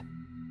hit.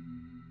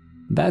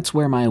 That's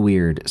where my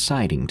weird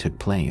sighting took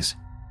place.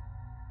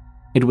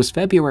 It was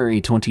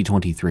February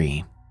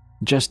 2023,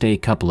 just a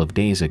couple of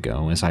days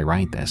ago as I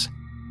write this.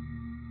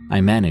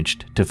 I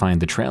managed to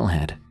find the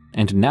trailhead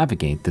and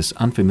navigate this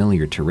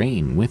unfamiliar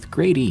terrain with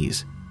great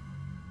ease.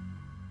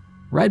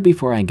 Right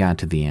before I got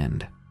to the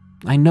end,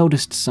 I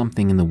noticed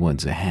something in the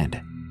woods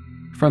ahead.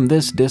 From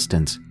this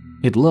distance,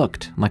 it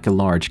looked like a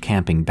large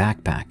camping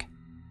backpack.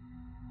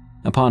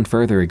 Upon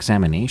further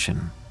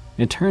examination,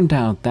 it turned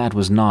out that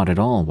was not at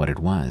all what it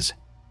was.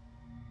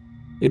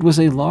 It was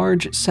a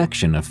large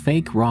section of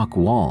fake rock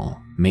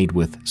wall made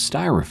with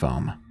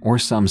styrofoam or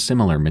some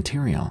similar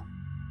material.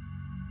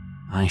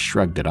 I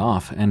shrugged it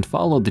off and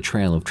followed the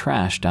trail of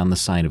trash down the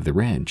side of the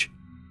ridge.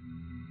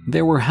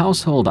 There were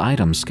household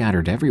items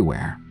scattered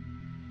everywhere.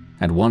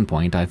 At one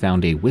point, I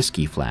found a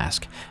whiskey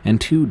flask and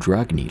 2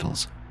 drug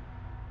needles.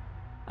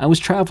 I was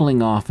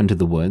traveling off into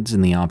the woods in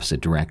the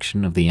opposite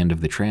direction of the end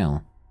of the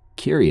trail,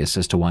 curious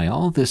as to why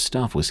all this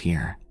stuff was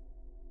here.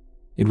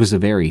 It was a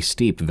very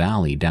steep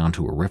valley down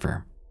to a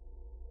river.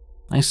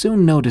 I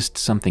soon noticed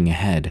something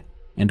ahead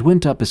and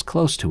went up as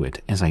close to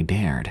it as I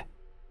dared.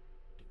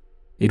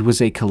 It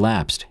was a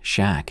collapsed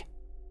shack.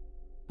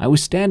 I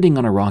was standing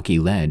on a rocky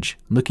ledge,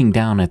 looking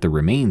down at the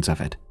remains of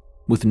it,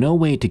 with no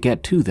way to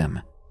get to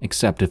them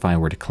except if I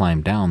were to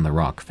climb down the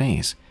rock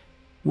face,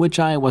 which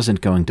I wasn't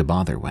going to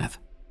bother with.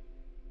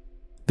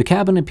 The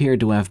cabin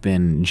appeared to have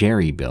been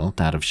jerry-built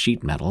out of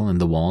sheet metal,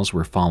 and the walls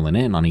were fallen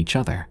in on each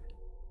other.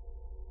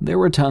 There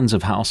were tons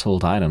of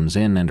household items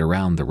in and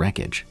around the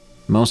wreckage,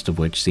 most of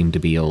which seemed to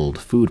be old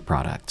food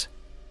products.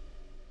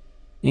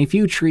 A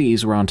few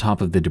trees were on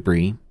top of the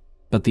debris,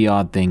 but the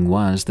odd thing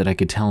was that I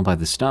could tell by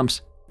the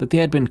stumps that they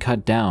had been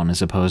cut down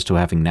as opposed to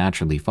having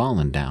naturally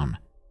fallen down.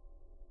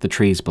 The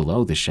trees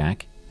below the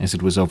shack, as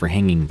it was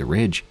overhanging the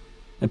ridge,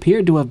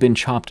 appeared to have been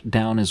chopped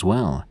down as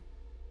well.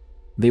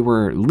 They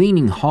were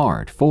leaning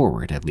hard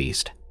forward, at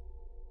least.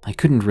 I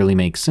couldn't really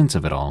make sense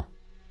of it all.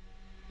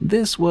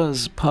 This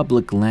was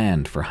public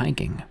land for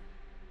hiking.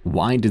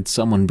 Why did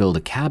someone build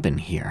a cabin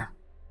here?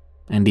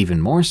 And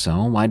even more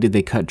so, why did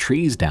they cut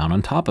trees down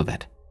on top of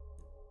it?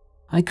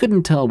 I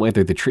couldn't tell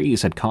whether the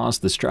trees had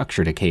caused the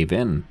structure to cave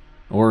in,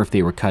 or if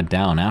they were cut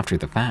down after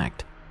the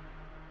fact.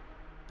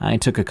 I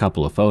took a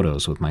couple of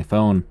photos with my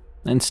phone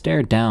and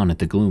stared down at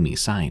the gloomy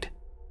sight.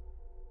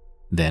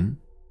 Then,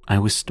 I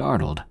was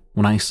startled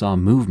when I saw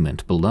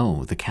movement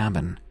below the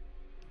cabin.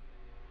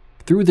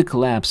 Through the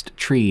collapsed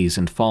trees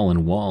and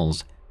fallen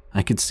walls,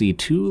 I could see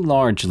two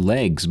large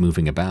legs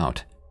moving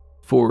about.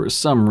 For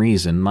some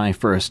reason, my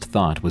first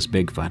thought was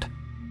Bigfoot.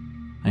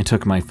 I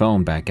took my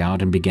phone back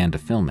out and began to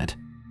film it.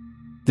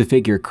 The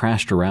figure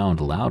crashed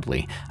around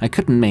loudly. I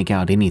couldn't make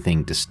out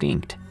anything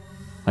distinct.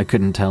 I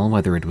couldn't tell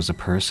whether it was a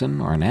person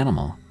or an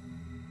animal.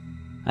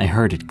 I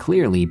heard it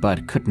clearly,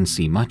 but couldn't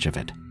see much of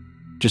it.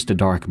 Just a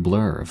dark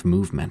blur of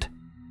movement.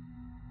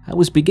 I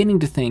was beginning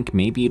to think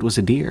maybe it was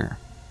a deer.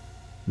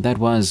 That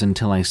was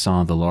until I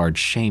saw the large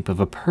shape of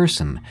a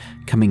person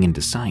coming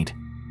into sight.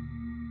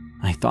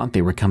 I thought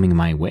they were coming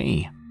my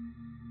way.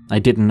 I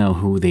didn't know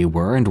who they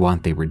were and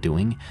what they were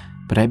doing,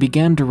 but I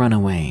began to run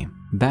away,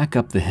 back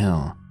up the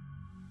hill.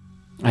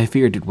 I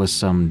feared it was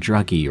some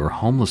druggie or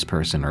homeless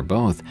person or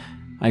both.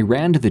 I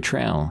ran to the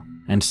trail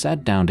and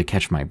sat down to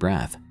catch my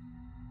breath.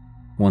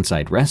 Once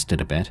I'd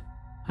rested a bit,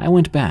 I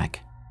went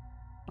back.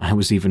 I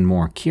was even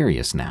more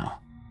curious now.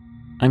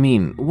 I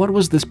mean, what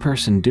was this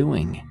person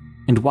doing?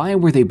 And why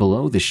were they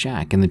below the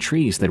shack and the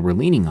trees that were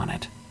leaning on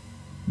it?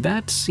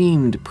 That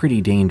seemed pretty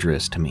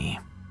dangerous to me.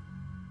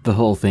 The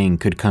whole thing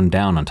could come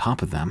down on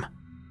top of them.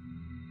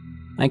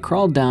 I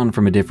crawled down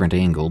from a different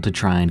angle to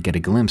try and get a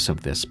glimpse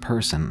of this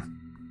person.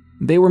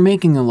 They were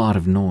making a lot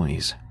of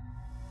noise.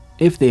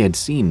 If they had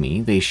seen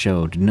me, they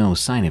showed no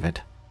sign of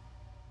it.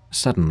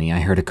 Suddenly, I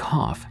heard a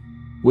cough,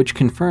 which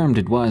confirmed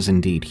it was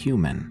indeed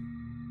human.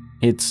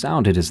 It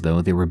sounded as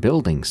though they were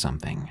building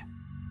something.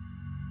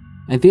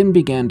 I then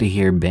began to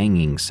hear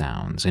banging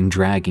sounds and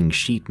dragging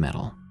sheet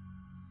metal.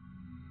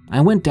 I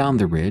went down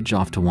the ridge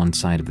off to one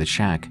side of the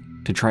shack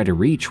to try to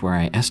reach where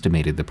I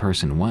estimated the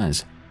person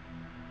was.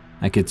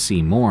 I could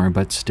see more,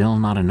 but still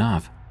not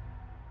enough.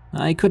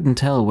 I couldn't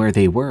tell where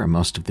they were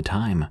most of the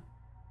time.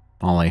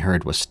 All I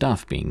heard was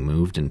stuff being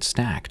moved and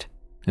stacked,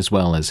 as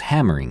well as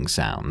hammering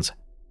sounds.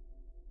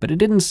 But it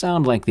didn't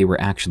sound like they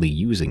were actually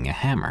using a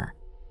hammer.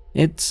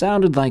 It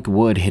sounded like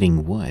wood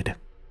hitting wood.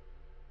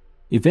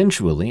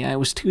 Eventually, I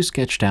was too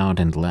sketched out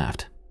and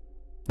left.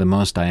 The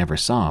most I ever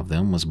saw of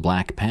them was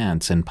black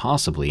pants and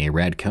possibly a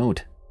red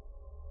coat.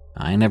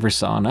 I never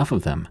saw enough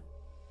of them.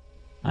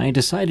 I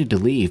decided to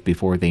leave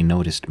before they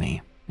noticed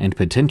me and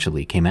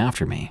potentially came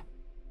after me.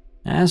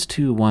 As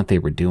to what they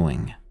were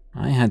doing,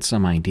 I had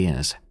some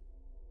ideas.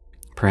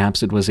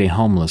 Perhaps it was a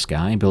homeless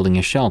guy building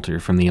a shelter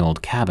from the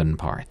old cabin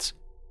parts.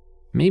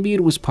 Maybe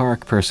it was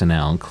park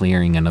personnel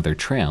clearing another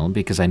trail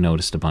because I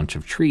noticed a bunch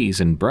of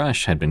trees and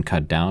brush had been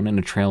cut down in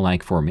a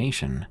trail-like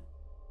formation.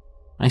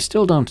 I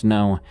still don't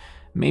know.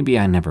 Maybe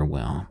I never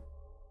will.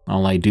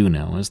 All I do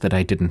know is that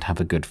I didn't have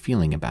a good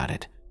feeling about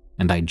it,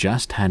 and I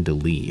just had to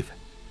leave.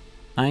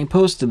 I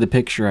posted the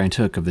picture I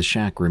took of the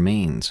shack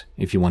remains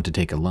if you want to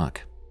take a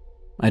look.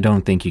 I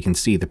don't think you can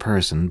see the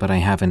person, but I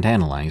haven't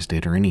analyzed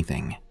it or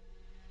anything.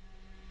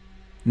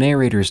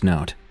 Narrator's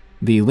note: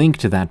 the link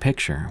to that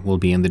picture will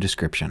be in the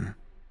description.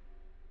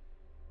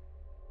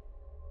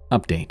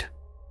 Update.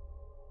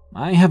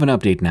 I have an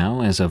update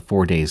now as of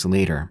 4 days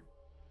later,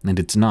 and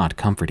it's not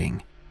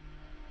comforting.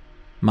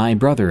 My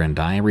brother and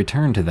I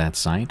returned to that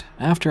site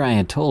after I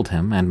had told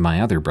him and my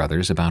other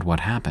brothers about what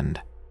happened.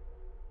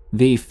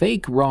 The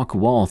fake rock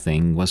wall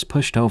thing was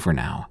pushed over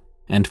now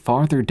and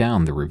farther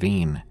down the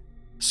ravine,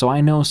 so I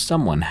know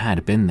someone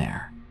had been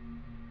there.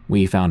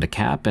 We found a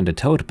cap and a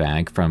tote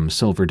bag from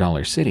Silver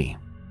Dollar City,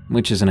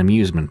 which is an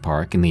amusement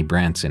park in the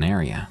Branson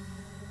area.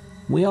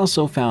 We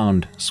also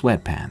found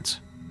sweatpants,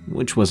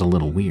 which was a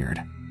little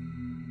weird.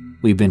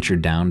 We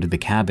ventured down to the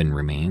cabin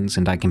remains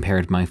and I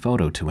compared my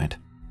photo to it.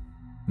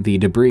 The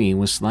debris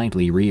was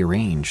slightly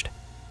rearranged.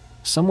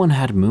 Someone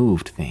had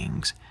moved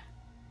things.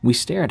 We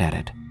stared at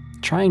it,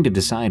 trying to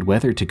decide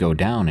whether to go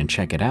down and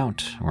check it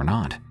out or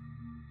not.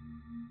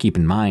 Keep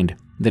in mind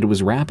that it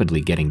was rapidly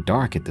getting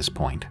dark at this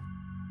point.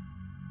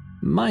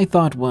 My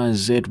thought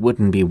was it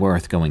wouldn't be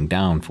worth going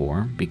down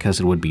for because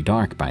it would be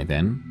dark by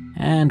then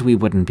and we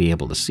wouldn't be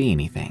able to see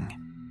anything.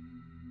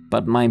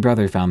 But my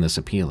brother found this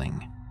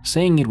appealing,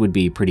 saying it would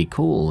be pretty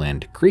cool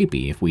and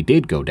creepy if we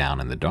did go down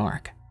in the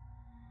dark.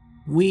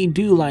 We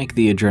do like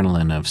the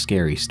adrenaline of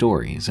scary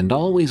stories and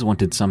always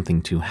wanted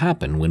something to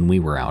happen when we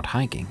were out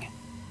hiking.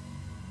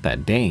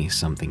 That day,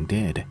 something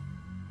did.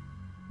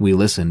 We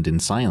listened in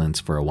silence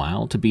for a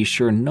while to be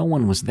sure no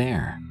one was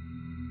there.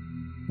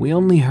 We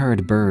only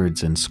heard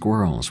birds and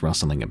squirrels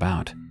rustling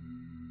about.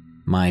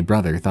 My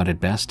brother thought it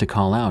best to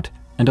call out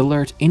and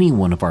alert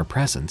anyone of our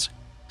presence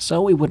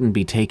so we wouldn't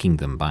be taking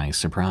them by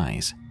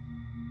surprise.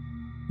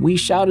 We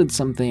shouted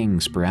something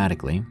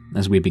sporadically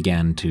as we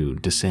began to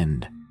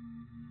descend.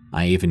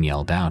 I even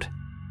yelled out,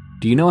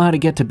 "Do you know how to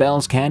get to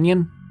Bell's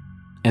Canyon?"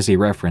 as a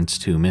reference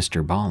to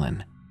Mr.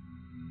 Ballin.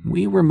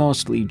 We were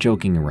mostly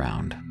joking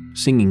around,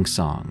 singing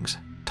songs,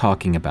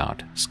 talking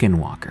about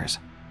skinwalkers.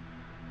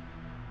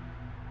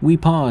 We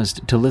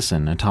paused to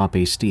listen atop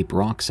a steep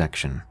rock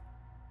section.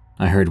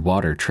 I heard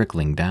water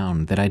trickling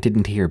down that I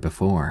didn't hear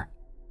before.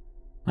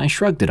 I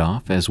shrugged it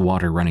off as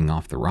water running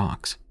off the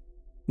rocks.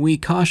 We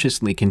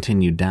cautiously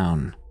continued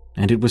down,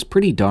 and it was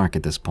pretty dark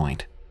at this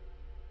point.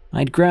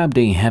 I'd grabbed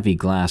a heavy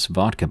glass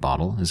vodka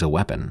bottle as a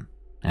weapon,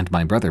 and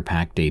my brother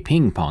packed a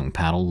ping-pong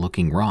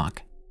paddle-looking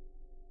rock.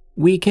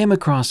 We came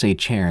across a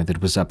chair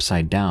that was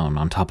upside down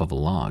on top of a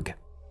log.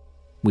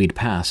 We'd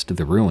passed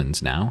the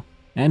ruins now,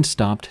 and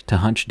stopped to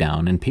hunch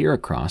down and peer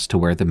across to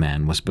where the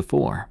man was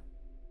before.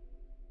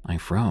 I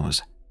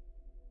froze.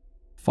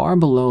 Far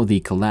below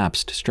the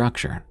collapsed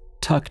structure,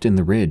 tucked in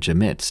the ridge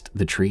amidst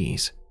the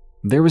trees,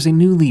 there was a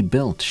newly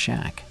built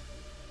shack.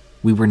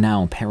 We were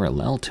now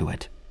parallel to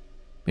it.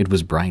 It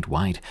was bright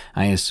white,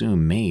 I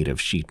assume made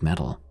of sheet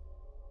metal.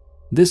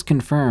 This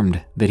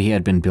confirmed that he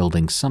had been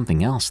building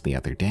something else the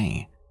other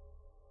day.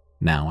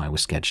 Now I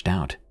was sketched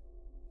out.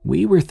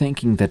 We were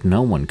thinking that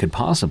no one could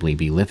possibly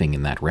be living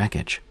in that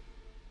wreckage.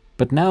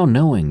 But now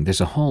knowing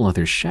there's a whole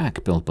other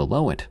shack built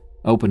below it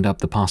opened up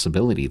the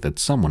possibility that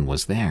someone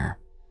was there,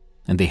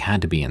 and they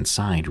had to be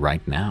inside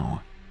right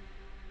now.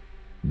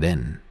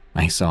 Then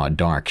I saw a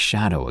dark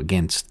shadow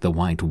against the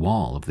white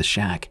wall of the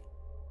shack.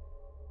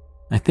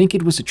 I think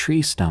it was a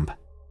tree stump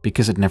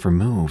because it never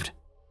moved,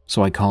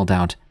 so I called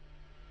out,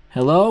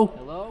 "Hello?"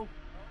 "Hello?"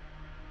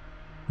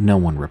 No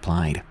one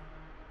replied.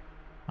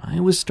 I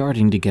was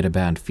starting to get a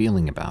bad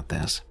feeling about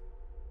this,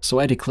 so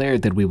I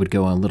declared that we would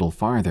go a little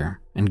farther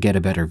and get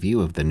a better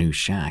view of the new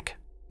shack,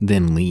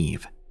 then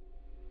leave.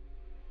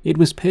 It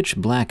was pitch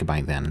black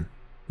by then.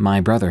 My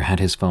brother had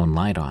his phone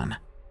light on.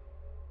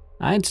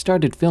 I'd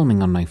started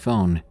filming on my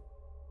phone.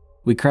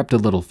 We crept a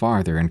little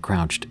farther and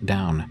crouched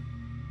down.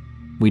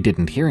 We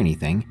didn't hear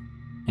anything,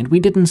 and we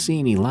didn't see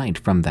any light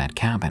from that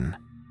cabin.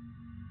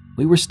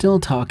 We were still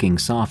talking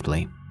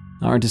softly.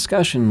 Our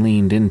discussion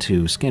leaned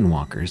into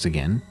skinwalkers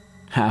again,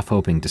 half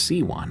hoping to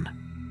see one.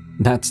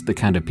 That's the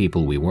kind of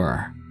people we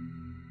were.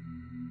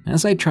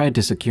 As I tried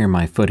to secure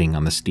my footing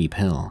on the steep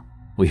hill,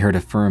 we heard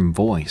a firm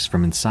voice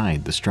from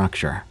inside the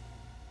structure.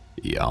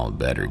 "Y'all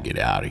better get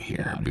out of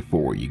here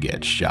before you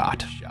get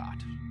shot."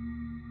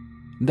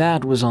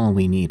 That was all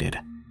we needed.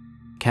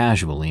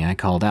 Casually, I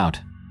called out,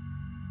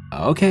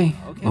 Okay,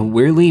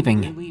 we're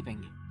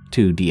leaving,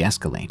 to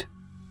de-escalate.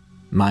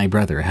 My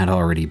brother had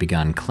already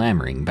begun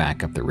clambering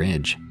back up the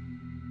ridge.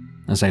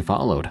 As I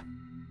followed,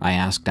 I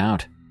asked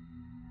out,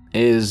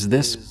 "Is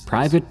this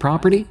private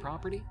property?"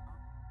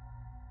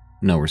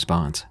 No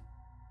response.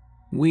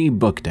 We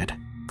booked it,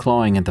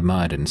 clawing at the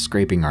mud and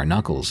scraping our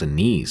knuckles and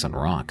knees on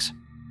rocks.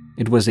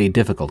 It was a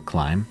difficult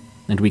climb,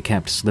 and we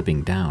kept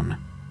slipping down.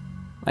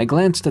 I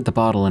glanced at the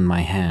bottle in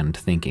my hand,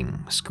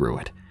 thinking, screw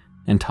it,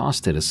 and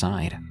tossed it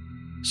aside,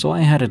 so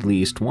I had at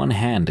least one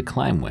hand to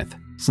climb with,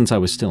 since I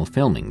was still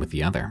filming with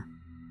the other.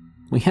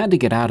 We had to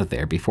get out of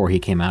there before he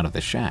came out of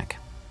the shack,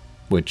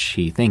 which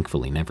he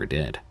thankfully never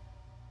did.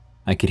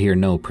 I could hear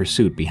no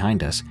pursuit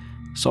behind us,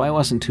 so I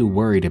wasn't too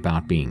worried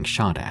about being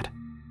shot at.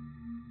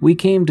 We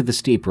came to the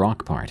steep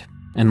rock part,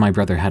 and my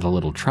brother had a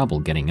little trouble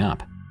getting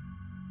up.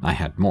 I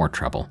had more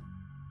trouble.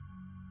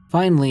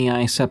 Finally,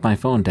 I set my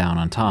phone down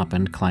on top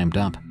and climbed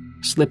up,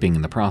 slipping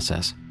in the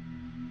process.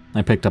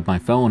 I picked up my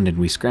phone and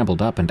we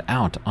scrambled up and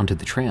out onto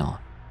the trail.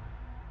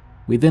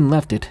 We then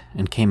left it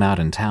and came out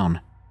in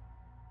town.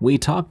 We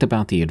talked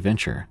about the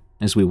adventure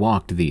as we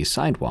walked the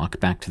sidewalk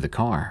back to the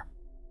car.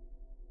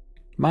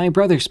 My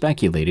brother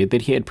speculated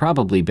that he had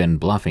probably been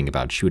bluffing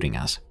about shooting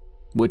us,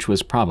 which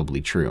was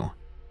probably true,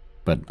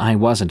 but I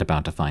wasn't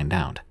about to find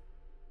out.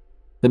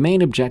 The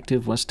main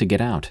objective was to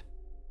get out,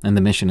 and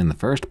the mission in the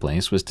first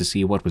place was to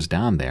see what was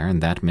down there,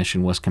 and that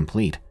mission was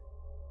complete.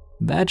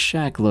 That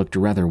shack looked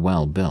rather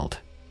well built,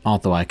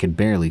 although I could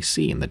barely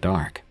see in the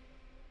dark.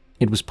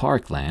 It was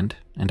parkland,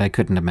 and I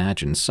couldn't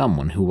imagine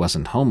someone who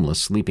wasn't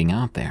homeless sleeping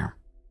out there.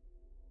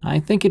 I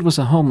think it was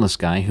a homeless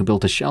guy who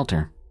built a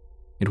shelter.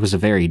 It was a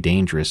very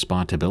dangerous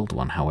spot to build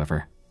one,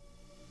 however.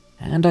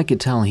 And I could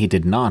tell he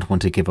did not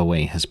want to give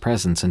away his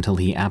presence until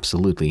he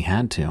absolutely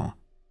had to.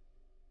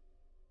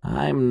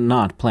 I'm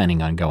not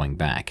planning on going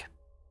back.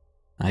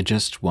 I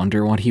just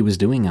wonder what he was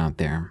doing out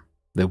there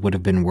that would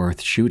have been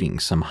worth shooting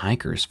some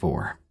hikers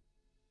for.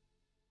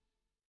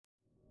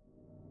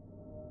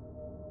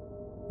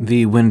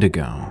 The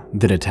Wendigo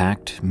that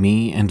attacked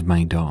me and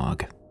my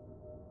dog.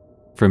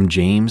 From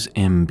James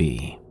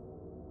M.B.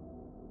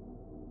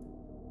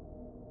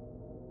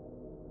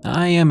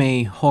 I am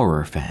a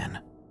horror fan.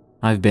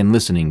 I've been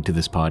listening to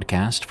this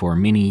podcast for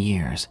many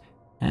years,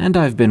 and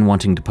I've been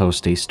wanting to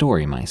post a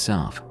story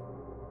myself.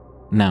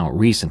 Now,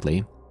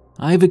 recently,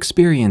 I've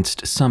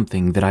experienced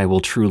something that I will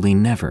truly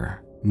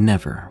never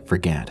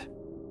forget.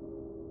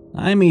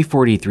 I'm a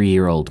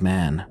 43-year-old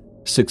man,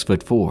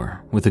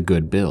 6'4", with a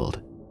good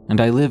build, and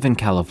I live in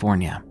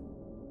California.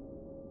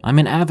 I'm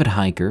an avid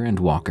hiker and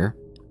walker,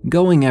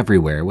 going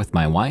everywhere with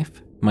my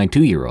wife, my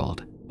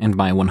 2-year-old, and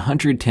my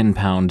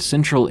 110-pound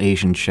Central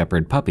Asian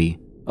Shepherd puppy,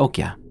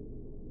 Okya.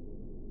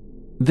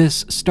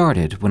 This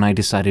started when I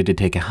decided to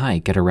take a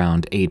hike at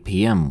around 8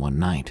 p.m. one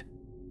night.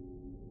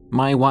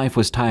 My wife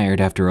was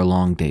tired after a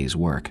long day's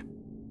work.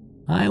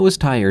 I was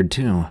tired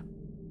too.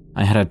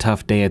 I had a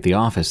tough day at the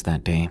office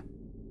that day.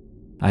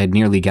 I had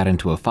nearly got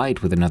into a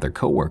fight with another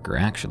coworker,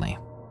 actually.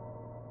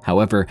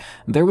 However,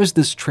 there was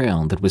this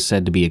trail that was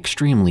said to be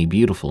extremely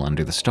beautiful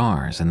under the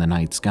stars in the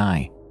night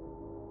sky,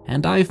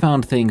 and I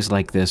found things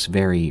like this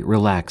very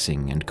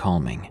relaxing and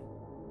calming.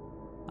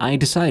 I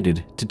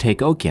decided to take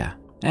Okya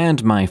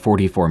and my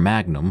 .44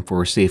 Magnum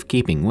for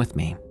safekeeping with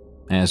me,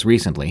 as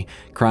recently,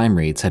 crime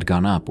rates had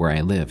gone up where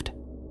I lived.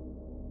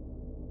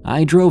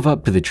 I drove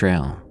up to the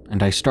trail,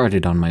 and I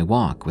started on my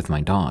walk with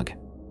my dog,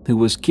 who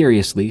was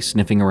curiously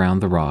sniffing around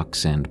the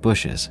rocks and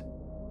bushes.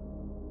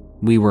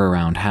 We were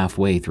around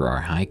halfway through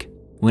our hike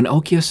when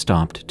Okya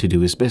stopped to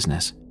do his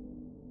business.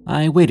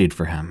 I waited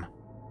for him.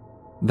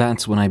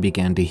 That's when I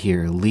began to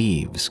hear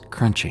leaves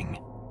crunching.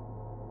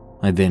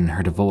 I then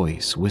heard a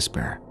voice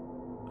whisper,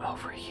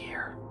 "Over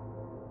here."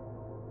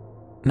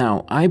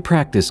 Now, I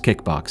practice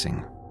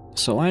kickboxing,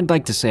 so I'd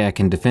like to say I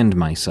can defend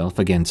myself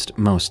against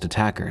most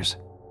attackers.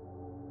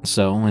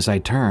 So, as I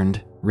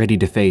turned, ready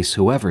to face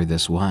whoever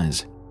this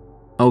was,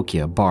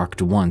 Okya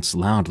barked once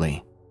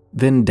loudly,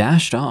 then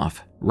dashed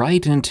off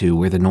right into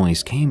where the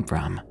noise came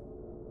from.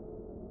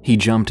 He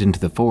jumped into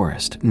the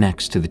forest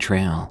next to the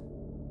trail.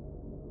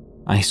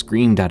 I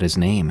screamed out his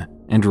name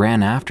and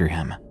ran after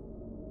him.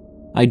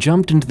 I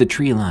jumped into the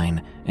tree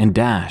line and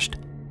dashed.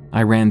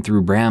 I ran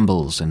through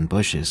brambles and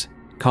bushes,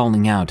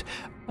 calling out,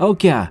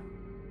 "Okya!"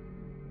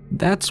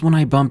 That's when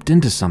I bumped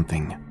into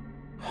something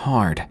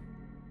hard.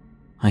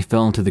 I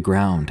fell to the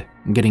ground,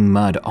 getting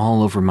mud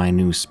all over my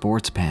new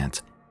sports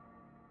pants.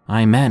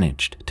 I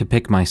managed to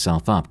pick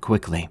myself up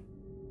quickly.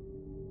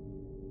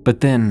 But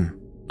then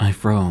I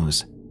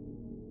froze.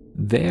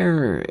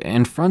 There,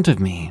 in front of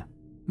me,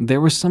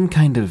 there was some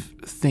kind of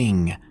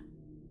thing.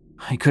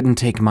 I couldn't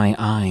take my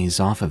eyes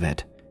off of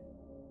it.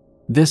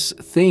 This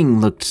thing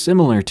looked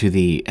similar to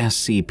the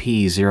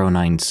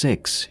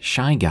SCP-096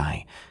 Shy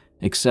Guy,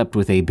 except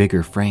with a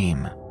bigger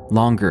frame,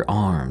 longer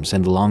arms,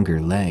 and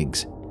longer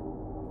legs.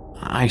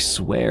 I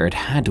swear it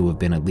had to have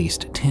been at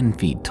least 10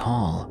 feet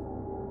tall.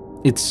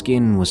 Its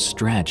skin was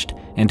stretched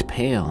and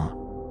pale.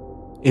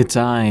 Its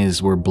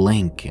eyes were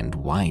blank and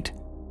white.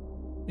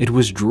 It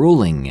was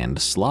drooling and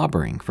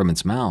slobbering from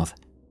its mouth,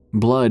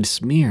 blood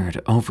smeared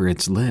over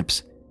its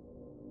lips.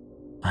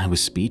 I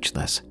was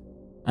speechless,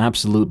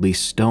 absolutely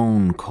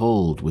stone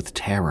cold with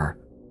terror.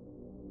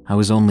 I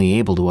was only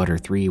able to utter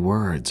 3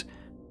 words.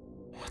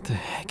 What the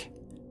heck?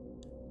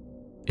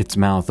 Its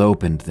mouth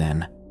opened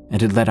then,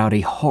 and it let out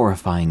a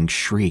horrifying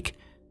shriek.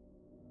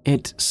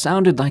 It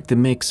sounded like the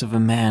mix of a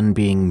man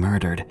being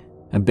murdered,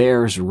 a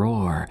bear's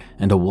roar,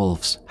 and a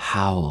wolf's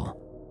howl.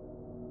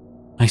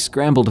 I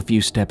scrambled a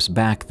few steps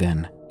back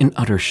then, in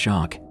utter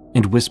shock,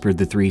 and whispered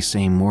the 3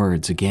 same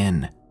words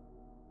again.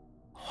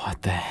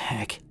 What the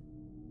heck?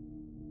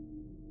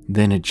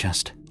 Then it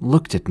just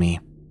looked at me,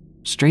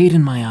 straight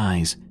in my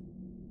eyes.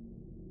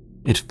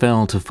 It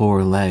fell to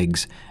 4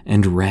 legs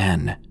and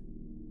ran.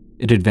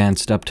 It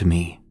advanced up to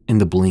me in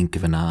the blink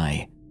of an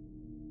eye.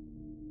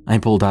 I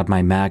pulled out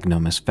my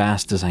Magnum as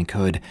fast as I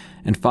could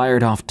and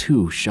fired off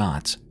 2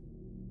 shots.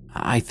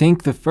 I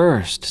think the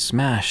first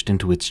smashed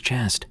into its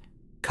chest,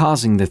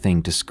 causing the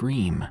thing to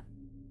scream.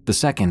 The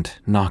second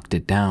knocked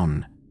it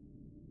down.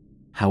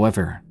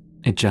 However,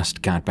 it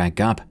just got back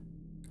up,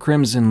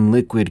 crimson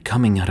liquid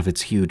coming out of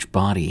its huge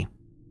body,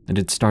 and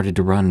it started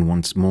to run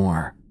once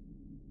more.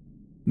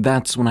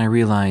 That's when I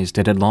realized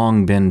it had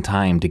long been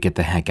time to get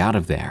the heck out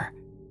of there.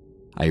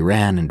 I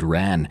ran and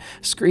ran,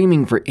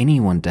 screaming for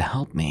anyone to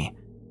help me.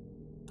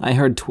 I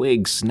heard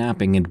twigs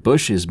snapping and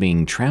bushes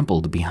being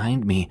trampled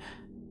behind me.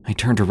 I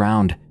turned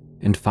around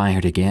and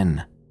fired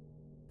again.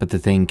 But the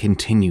thing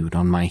continued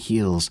on my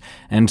heels,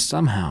 and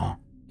somehow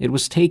it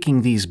was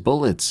taking these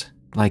bullets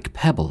like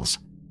pebbles.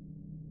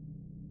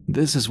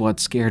 This is what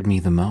scared me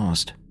the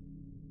most.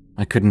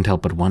 I couldn't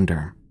help but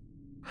wonder,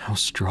 how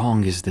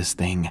strong is this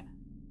thing?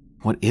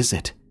 What is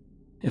it?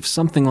 If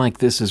something like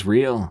this is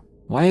real,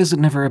 why has it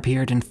never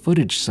appeared in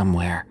footage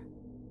somewhere?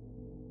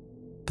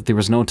 But there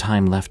was no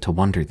time left to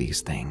wonder these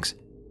things.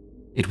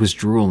 It was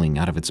drooling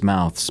out of its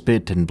mouth,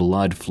 spit and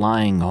blood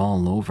flying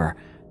all over.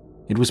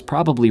 It was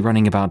probably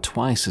running about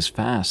twice as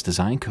fast as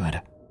I could.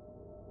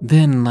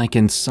 Then, like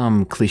in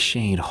some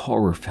cliched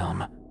horror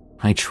film,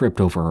 I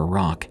tripped over a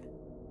rock.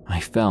 I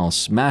fell,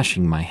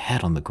 smashing my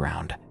head on the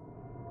ground.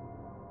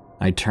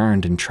 I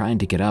turned and tried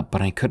to get up,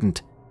 but I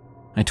couldn't.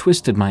 I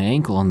twisted my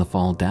ankle on the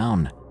fall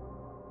down.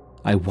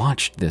 I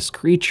watched this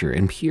creature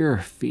in pure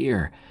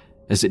fear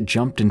as it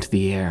jumped into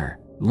the air,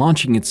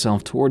 launching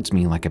itself towards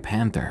me like a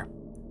panther.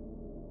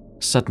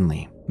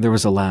 Suddenly, there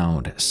was a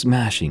loud,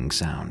 smashing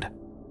sound.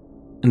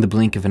 In the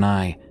blink of an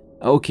eye,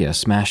 Okia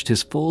smashed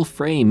his full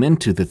frame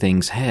into the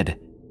thing's head.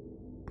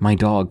 My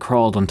dog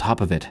crawled on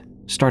top of it,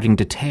 starting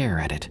to tear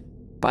at it,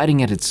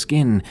 biting at its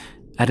skin,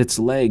 at its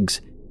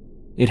legs.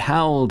 It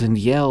howled and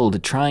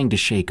yelled, trying to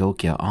shake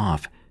Okia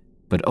off,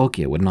 but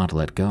Okia would not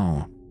let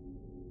go.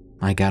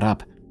 I got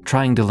up,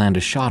 trying to land a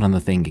shot on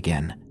the thing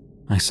again.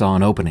 I saw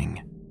an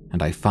opening,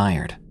 and I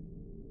fired.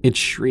 It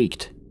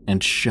shrieked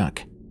and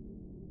shook.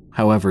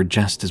 However,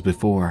 just as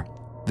before,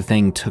 the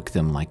thing took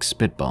them like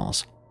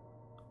spitballs.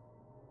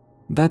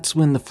 That's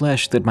when the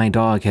flesh that my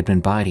dog had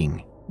been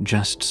biting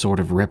just sort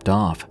of ripped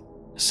off,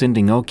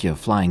 sending Okia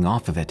flying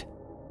off of it.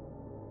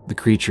 The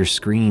creature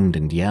screamed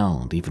and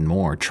yelled even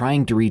more,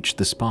 trying to reach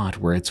the spot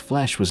where its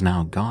flesh was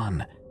now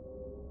gone.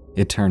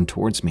 It turned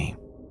towards me,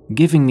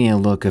 giving me a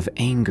look of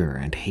anger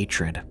and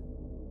hatred.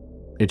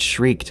 It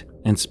shrieked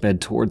and sped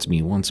towards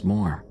me once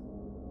more.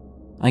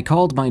 I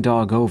called my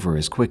dog over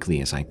as quickly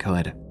as I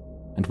could,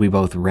 and we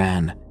both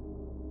ran.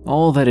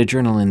 All that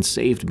adrenaline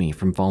saved me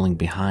from falling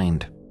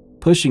behind,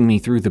 pushing me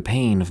through the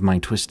pain of my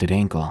twisted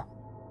ankle.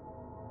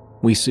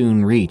 We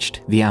soon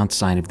reached the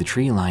outside of the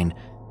tree line,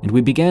 and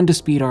we began to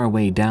speed our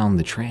way down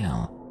the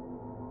trail.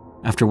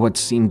 After what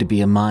seemed to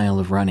be a mile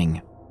of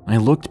running, I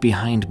looked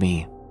behind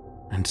me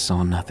and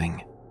saw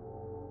nothing.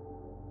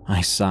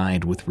 I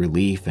sighed with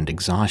relief and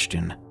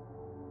exhaustion.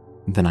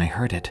 Then I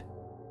heard it.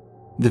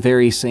 The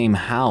very same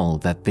howl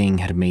that thing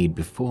had made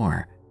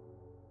before.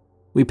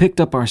 We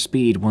picked up our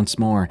speed once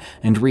more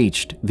and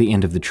reached the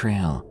end of the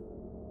trail.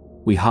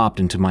 We hopped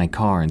into my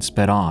car and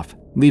sped off,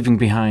 leaving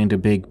behind a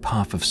big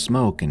puff of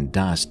smoke and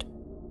dust.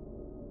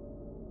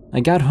 I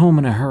got home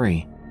in a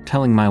hurry,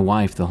 telling my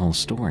wife the whole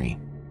story.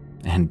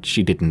 And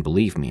she didn't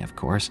believe me, of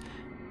course.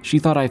 She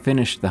thought I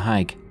finished the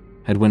hike,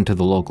 had went to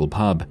the local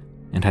pub,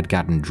 and had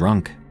gotten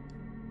drunk.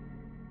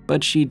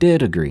 But she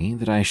did agree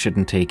that I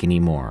shouldn't take any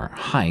more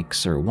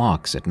hikes or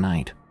walks at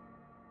night.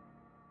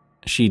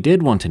 She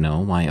did want to know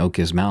why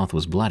Okia's mouth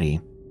was bloody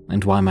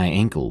and why my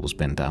ankle was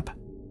bent up.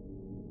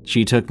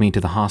 She took me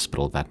to the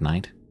hospital that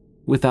night,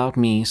 without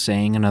me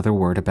saying another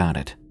word about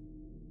it.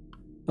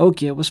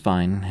 Okia was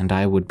fine, and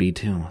I would be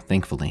too,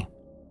 thankfully.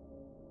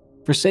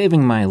 For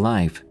saving my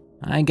life,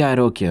 I got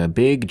Okia a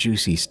big,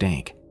 juicy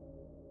steak.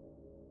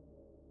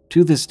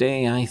 To this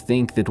day, I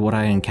think that what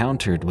I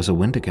encountered was a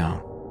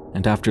Wendigo,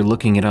 and after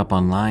looking it up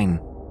online,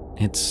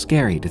 it's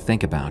scary to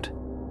think about,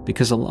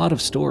 because a lot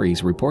of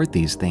stories report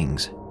these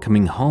things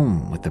coming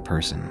home with the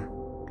person,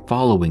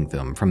 following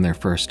them from their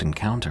first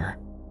encounter.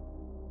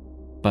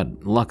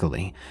 But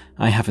luckily,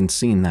 I haven't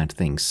seen that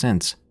thing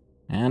since,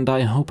 and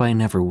I hope I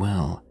never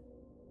will.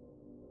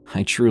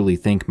 I truly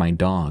thank my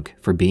dog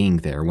for being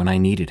there when I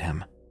needed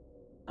him.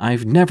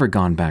 I've never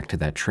gone back to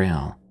that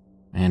trail,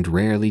 and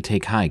rarely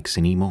take hikes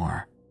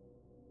anymore.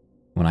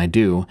 When I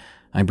do,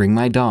 I bring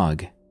my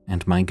dog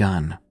and my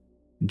gun,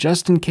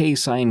 just in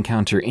case I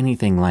encounter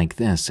anything like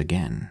this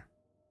again.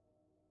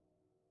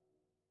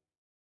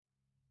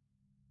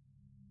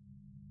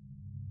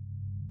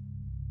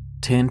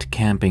 Tent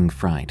Camping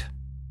Fright,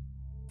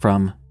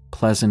 from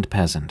Pleasant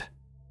Peasant.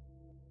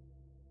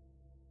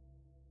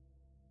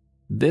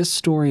 This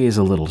story is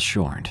a little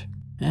short,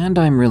 and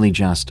I'm really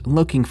just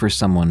looking for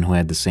someone who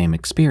had the same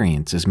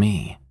experience as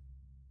me.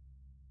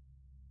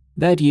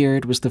 That year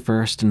it was the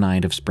first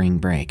night of spring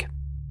break,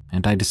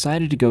 and I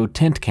decided to go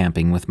tent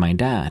camping with my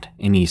dad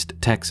in East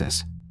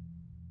Texas.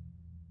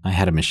 I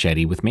had a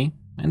machete with me,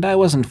 and I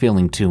wasn't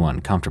feeling too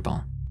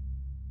uncomfortable.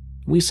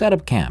 We set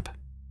up camp,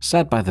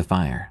 sat by the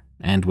fire,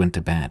 and went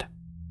to bed.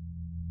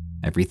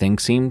 Everything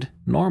seemed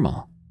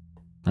normal,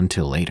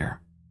 until later.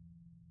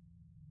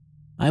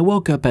 I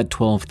woke up at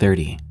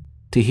 12:30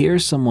 to hear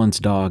someone's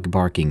dog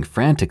barking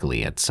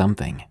frantically at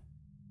something.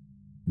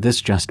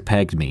 This just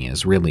pegged me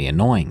as really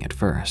annoying at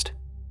first.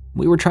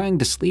 We were trying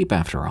to sleep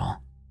after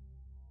all.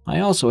 I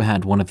also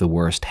had one of the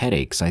worst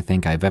headaches I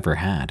think I've ever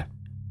had.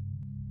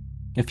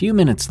 A few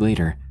minutes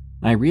later,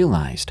 I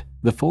realized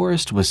the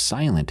forest was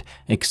silent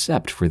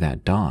except for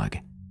that dog.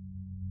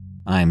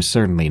 I'm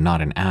certainly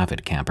not an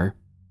avid camper.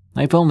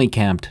 I've only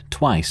camped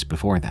twice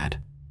before that.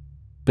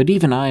 But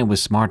even I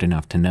was smart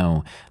enough to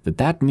know that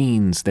that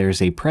means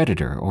there's a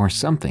predator or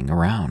something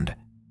around.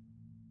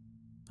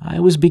 I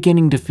was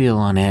beginning to feel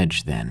on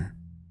edge then,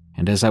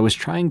 and as I was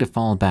trying to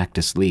fall back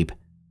to sleep,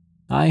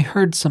 I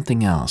heard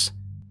something else.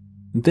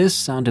 This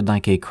sounded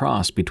like a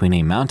cross between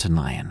a mountain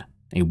lion,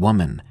 a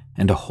woman,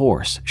 and a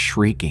horse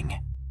shrieking.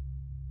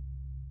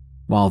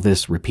 While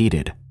this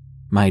repeated,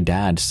 my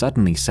dad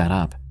suddenly sat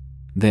up,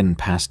 then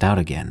passed out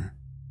again.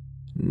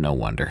 No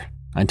wonder.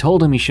 I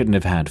told him he shouldn't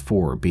have had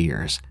 4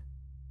 beers.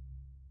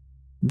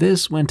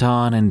 This went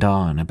on and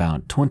on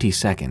about 20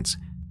 seconds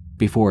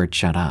before it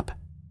shut up.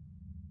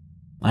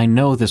 I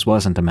know this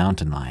wasn't a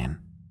mountain lion.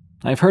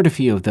 I've heard a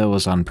few of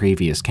those on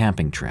previous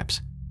camping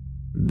trips.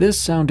 This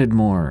sounded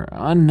more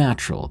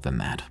unnatural than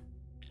that.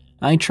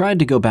 I tried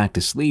to go back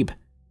to sleep,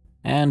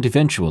 and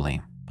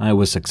eventually I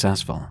was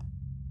successful.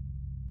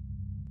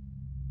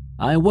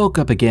 I woke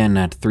up again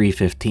at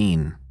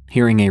 3:15,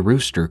 hearing a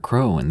rooster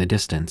crow in the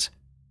distance.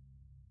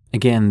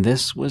 Again,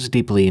 this was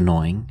deeply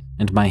annoying,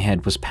 and my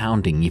head was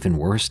pounding even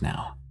worse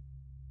now.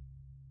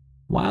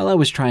 While I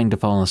was trying to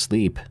fall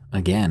asleep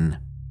again,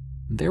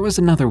 there was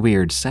another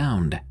weird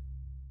sound.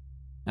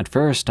 At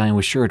first, I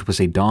was sure it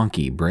was a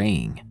donkey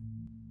braying,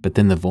 but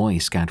then the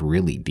voice got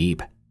really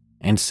deep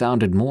and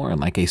sounded more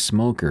like a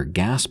smoker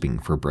gasping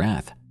for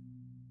breath.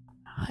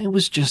 I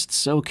was just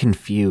so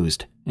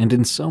confused and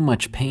in so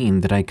much pain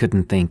that I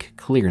couldn't think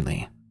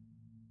clearly.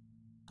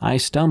 I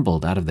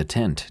stumbled out of the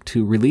tent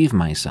to relieve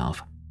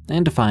myself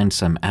and to find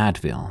some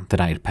Advil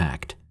that I'd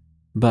packed,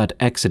 but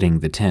exiting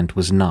the tent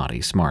was not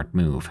a smart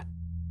move.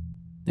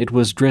 It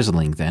was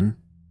drizzling then,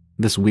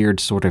 this weird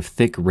sort of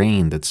thick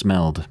rain that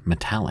smelled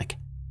metallic.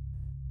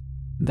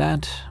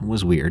 That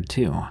was weird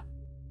too.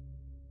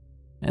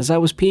 As I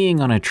was peeing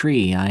on a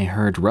tree, I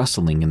heard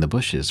rustling in the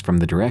bushes from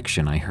the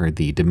direction I heard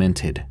the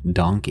demented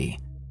donkey.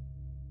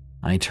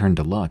 I turned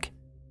to look,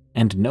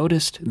 and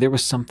noticed there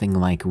was something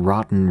like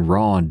rotten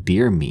raw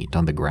deer meat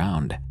on the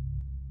ground.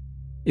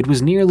 It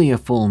was nearly a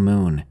full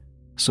moon,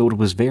 so it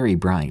was very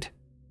bright.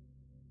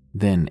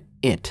 Then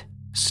it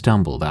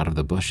stumbled out of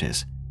the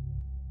bushes.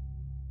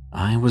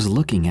 I was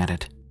looking at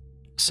it,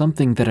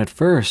 something that at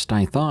first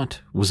I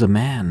thought was a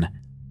man.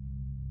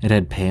 It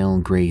had pale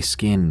gray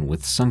skin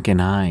with sunken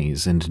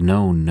eyes and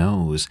no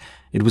nose.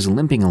 It was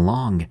limping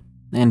along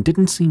and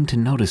didn't seem to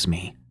notice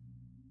me.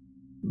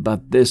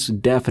 But this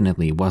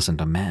definitely wasn't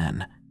a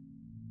man.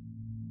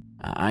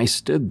 I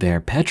stood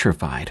there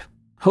petrified,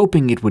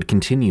 hoping it would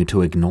continue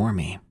to ignore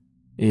me.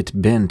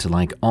 It bent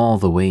like all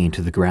the way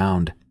to the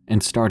ground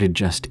and started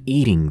just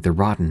eating the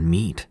rotten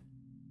meat.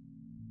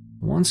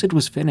 Once it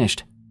was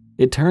finished,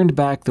 it turned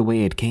back the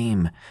way it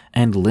came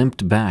and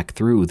limped back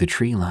through the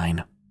tree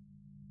line.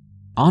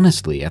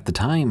 Honestly, at the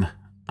time,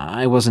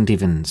 I wasn't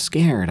even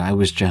scared. I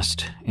was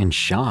just in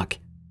shock.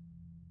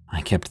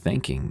 I kept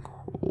thinking,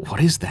 what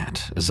is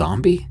that, a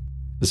zombie?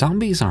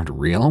 Zombies aren't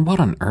real, what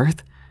on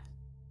earth?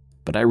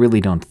 But I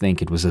really don't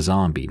think it was a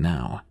zombie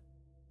now.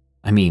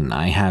 I mean,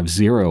 I have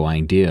zero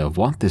idea of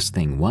what this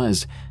thing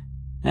was,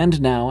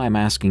 and now I'm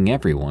asking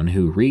everyone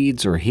who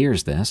reads or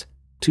hears this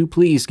to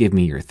please give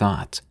me your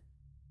thoughts.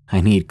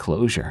 I need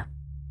closure.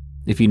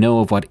 If you know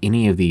of what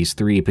any of these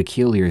 3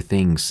 peculiar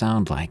things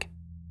sound like,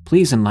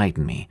 please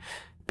enlighten me,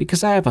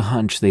 because I have a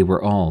hunch they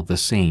were all the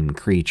same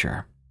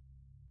creature.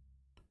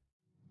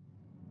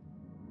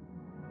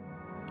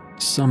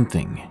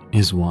 Something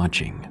is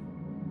watching.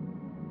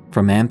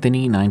 From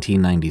Anthony,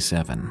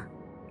 1997.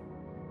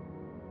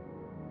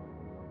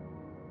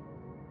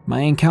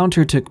 My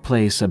encounter took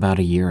place about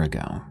a year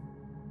ago.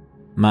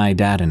 My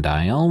dad and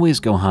I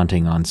always go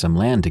hunting on some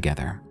land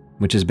together,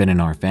 which has been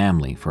in our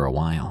family for a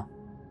while.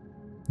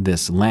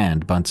 This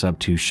land butts up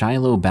to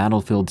Shiloh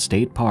Battlefield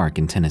State Park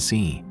in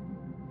Tennessee.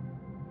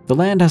 The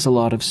land has a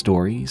lot of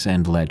stories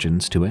and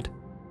legends to it.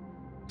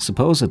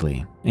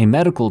 Supposedly, a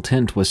medical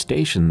tent was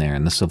stationed there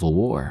in the Civil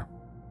War.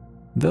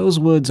 Those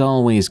woods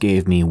always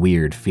gave me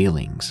weird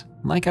feelings,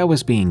 like I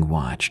was being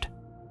watched.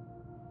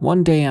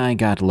 One day I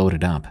got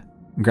loaded up,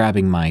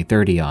 grabbing my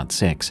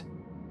 .30-06,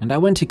 and I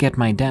went to get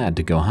my dad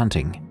to go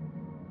hunting.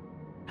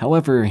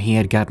 However, he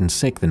had gotten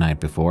sick the night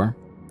before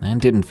and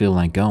didn't feel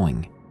like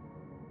going.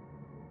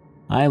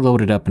 I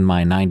loaded up in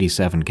my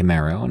 '97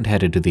 Camaro and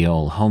headed to the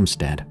old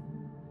homestead.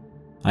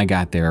 I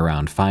got there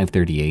around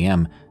 5:30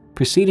 a.m.,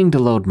 proceeding to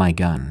load my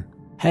gun,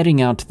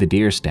 heading out to the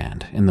deer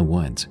stand in the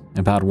woods,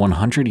 about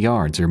 100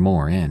 yards or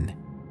more in.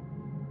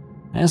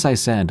 As I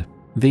said,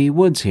 the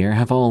woods here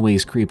have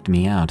always creeped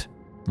me out,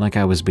 like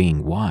I was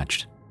being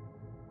watched.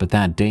 But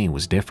that day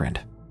was different.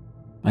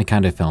 I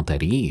kind of felt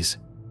at ease.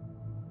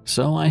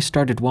 So I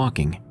started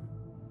walking.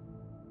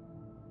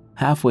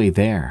 Halfway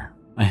there,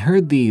 I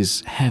heard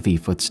these heavy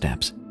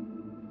footsteps.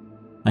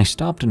 I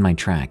stopped in my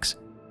tracks,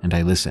 and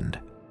I listened.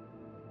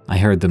 I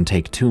heard them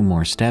take 2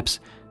 more steps,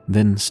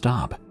 then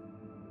stop.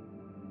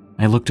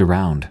 I looked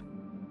around,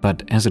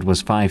 but as it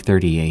was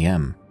 5:30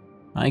 a.m.,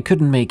 I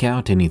couldn't make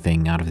out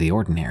anything out of the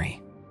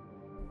ordinary.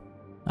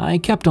 I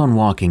kept on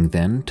walking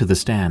then to the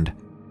stand,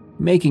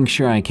 making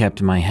sure I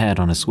kept my head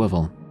on a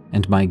swivel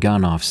and my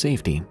gun off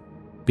safety,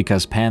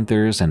 because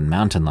panthers and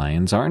mountain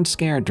lions aren't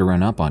scared to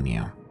run up on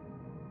you.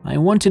 I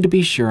wanted to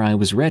be sure I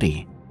was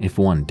ready if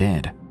one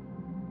did.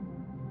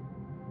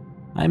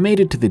 I made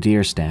it to the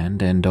deer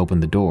stand and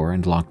opened the door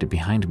and locked it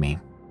behind me.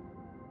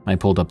 I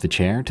pulled up the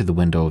chair to the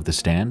window of the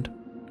stand,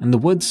 and the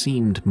woods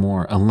seemed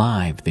more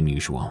alive than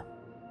usual.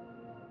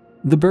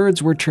 The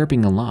birds were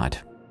chirping a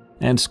lot,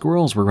 and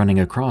squirrels were running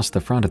across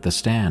the front of the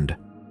stand.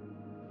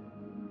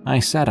 I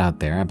sat out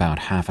there about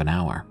half an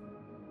hour.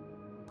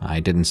 I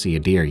didn't see a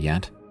deer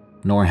yet,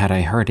 nor had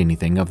I heard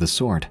anything of the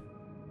sort.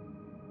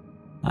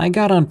 I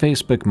got on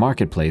Facebook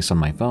Marketplace on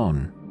my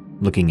phone,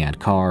 looking at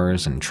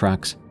cars and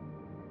trucks,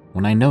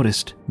 when I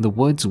noticed the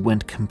woods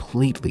went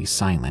completely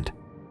silent.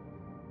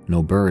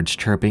 No birds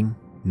chirping,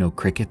 no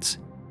crickets,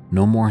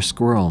 no more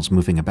squirrels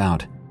moving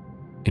about.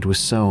 It was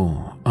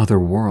so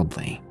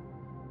otherworldly.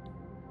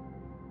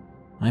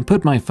 I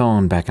put my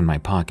phone back in my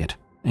pocket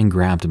and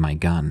grabbed my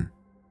gun.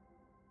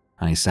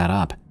 I sat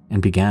up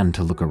and began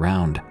to look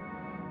around.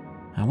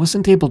 I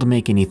wasn't able to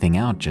make anything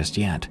out just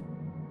yet.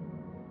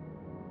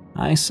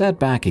 I sat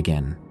back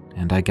again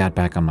and I got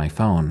back on my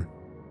phone.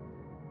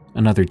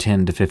 Another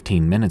 10 to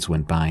 15 minutes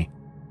went by.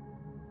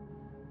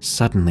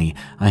 Suddenly,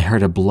 I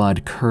heard a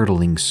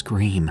blood-curdling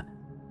scream.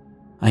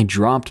 I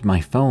dropped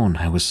my phone,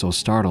 I was so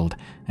startled,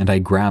 and I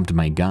grabbed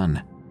my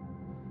gun.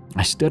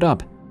 I stood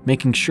up,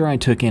 making sure I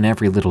took in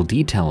every little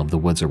detail of the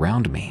woods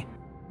around me,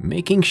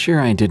 making sure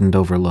I didn't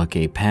overlook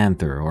a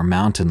panther or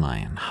mountain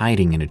lion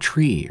hiding in a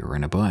tree or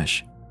in a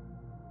bush.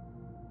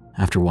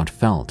 After what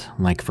felt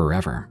like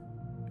forever,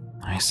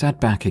 I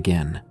sat back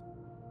again.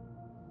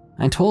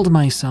 I told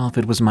myself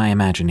it was my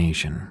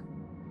imagination.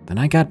 Then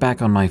I got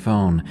back on my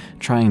phone,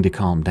 trying to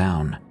calm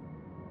down.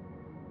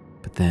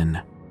 But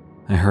then,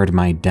 I heard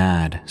my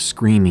dad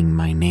screaming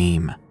my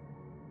name.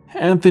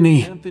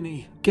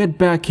 "Anthony, get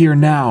back here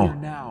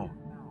now!"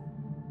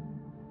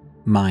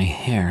 My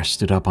hair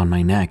stood up on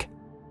my neck.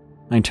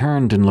 I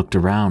turned and looked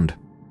around.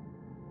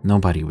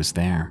 Nobody was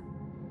there.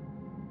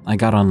 I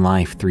got on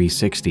Life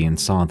 360 and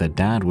saw that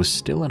Dad was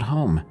still at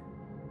home.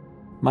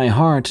 My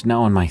heart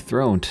now in my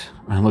throat,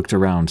 I looked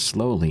around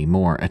slowly,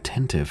 more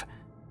attentive.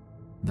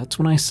 That's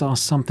when I saw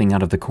something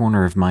out of the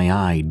corner of my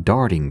eye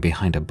darting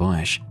behind a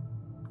bush.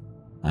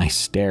 I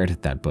stared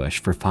at that bush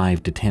for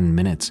 5 to 10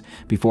 minutes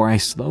before I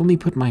slowly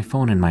put my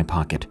phone in my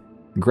pocket,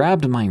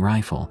 grabbed my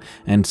rifle,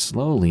 and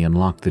slowly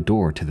unlocked the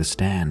door to the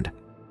stand.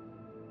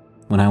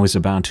 When I was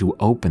about to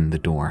open the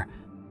door,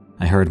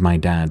 I heard my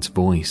dad's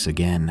voice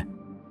again.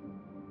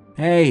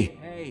 "Hey,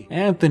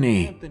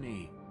 Anthony,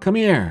 come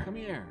here.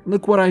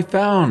 Look what I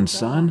found,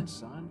 son."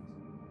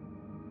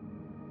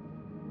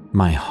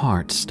 My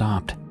heart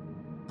stopped.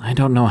 I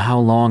don't know how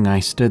long I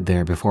stood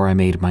there before I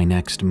made my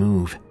next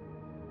move.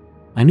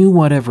 I knew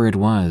whatever it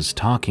was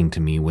talking to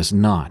me was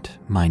not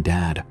my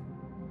dad.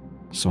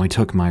 So I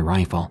took my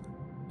rifle,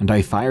 and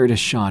I fired a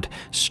shot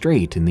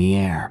straight in the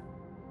air.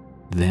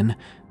 Then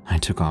I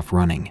took off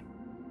running.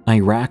 I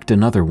racked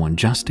another one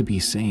just to be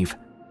safe.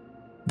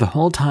 The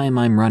whole time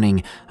I'm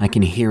running, I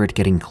can hear it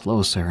getting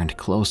closer and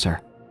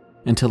closer,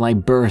 until I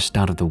burst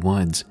out of the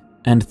woods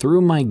and threw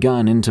my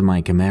gun into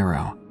my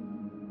Camaro.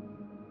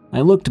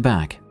 I looked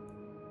back,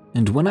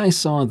 and when I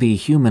saw the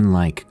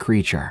human-like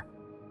creature,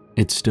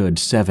 it stood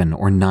 7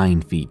 or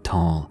 9 feet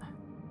tall.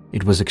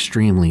 It was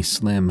extremely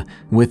slim,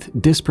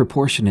 with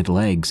disproportionate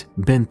legs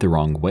bent the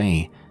wrong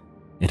way.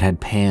 It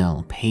had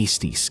pale,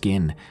 pasty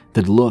skin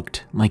that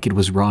looked like it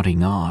was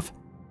rotting off.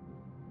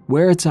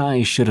 Where its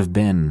eyes should have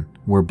been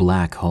were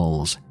black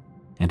holes,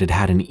 and it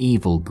had an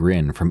evil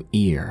grin from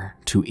ear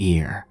to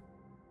ear.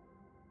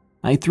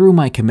 I threw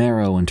my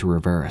Camaro into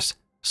reverse,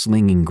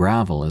 slinging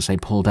gravel as I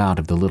pulled out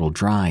of the little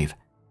drive.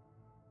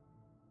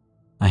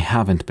 I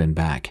haven't been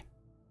back,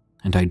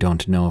 and I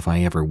don't know if I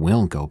ever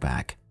will go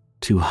back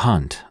to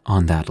hunt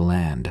on that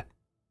land.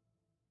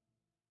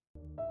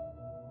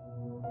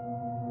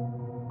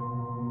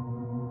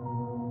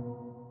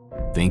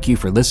 Thank you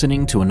for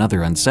listening to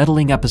another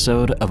unsettling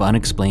episode of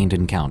Unexplained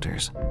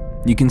Encounters.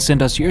 You can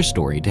send us your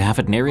story to have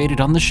it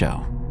narrated on the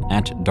show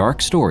at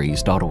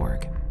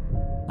darkstories.org.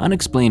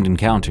 Unexplained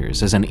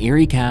Encounters is an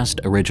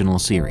EerieCast original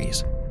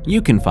series.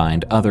 You can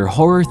find other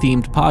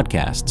horror-themed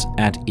podcasts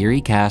at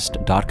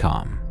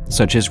EerieCast.com,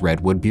 such as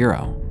Redwood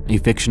Bureau, a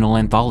fictional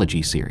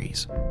anthology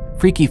series,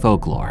 Freaky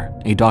Folklore,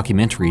 a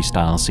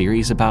documentary-style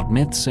series about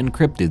myths and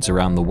cryptids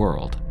around the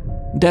world,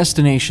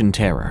 Destination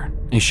Terror,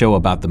 a show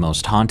about the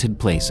most haunted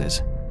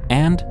places,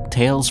 and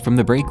Tales from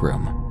the Break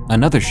Room,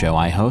 another show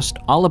I host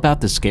all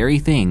about the scary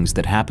things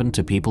that happen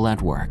to people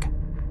at work.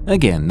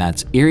 Again,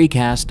 that's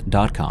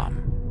EerieCast.com.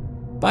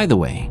 By the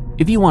way,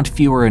 if you want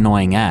fewer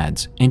annoying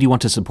ads and you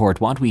want to support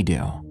what we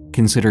do,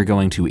 consider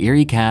going to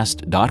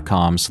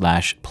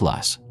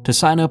EerieCast.com/plus to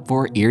sign up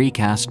for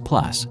EerieCast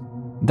Plus.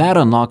 That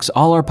unlocks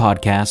all our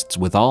podcasts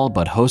with all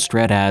but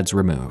host-read ads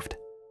removed.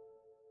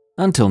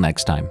 Until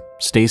next time,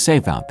 stay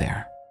safe out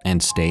there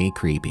and stay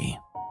creepy,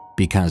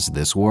 because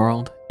this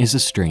world is a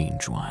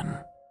strange one.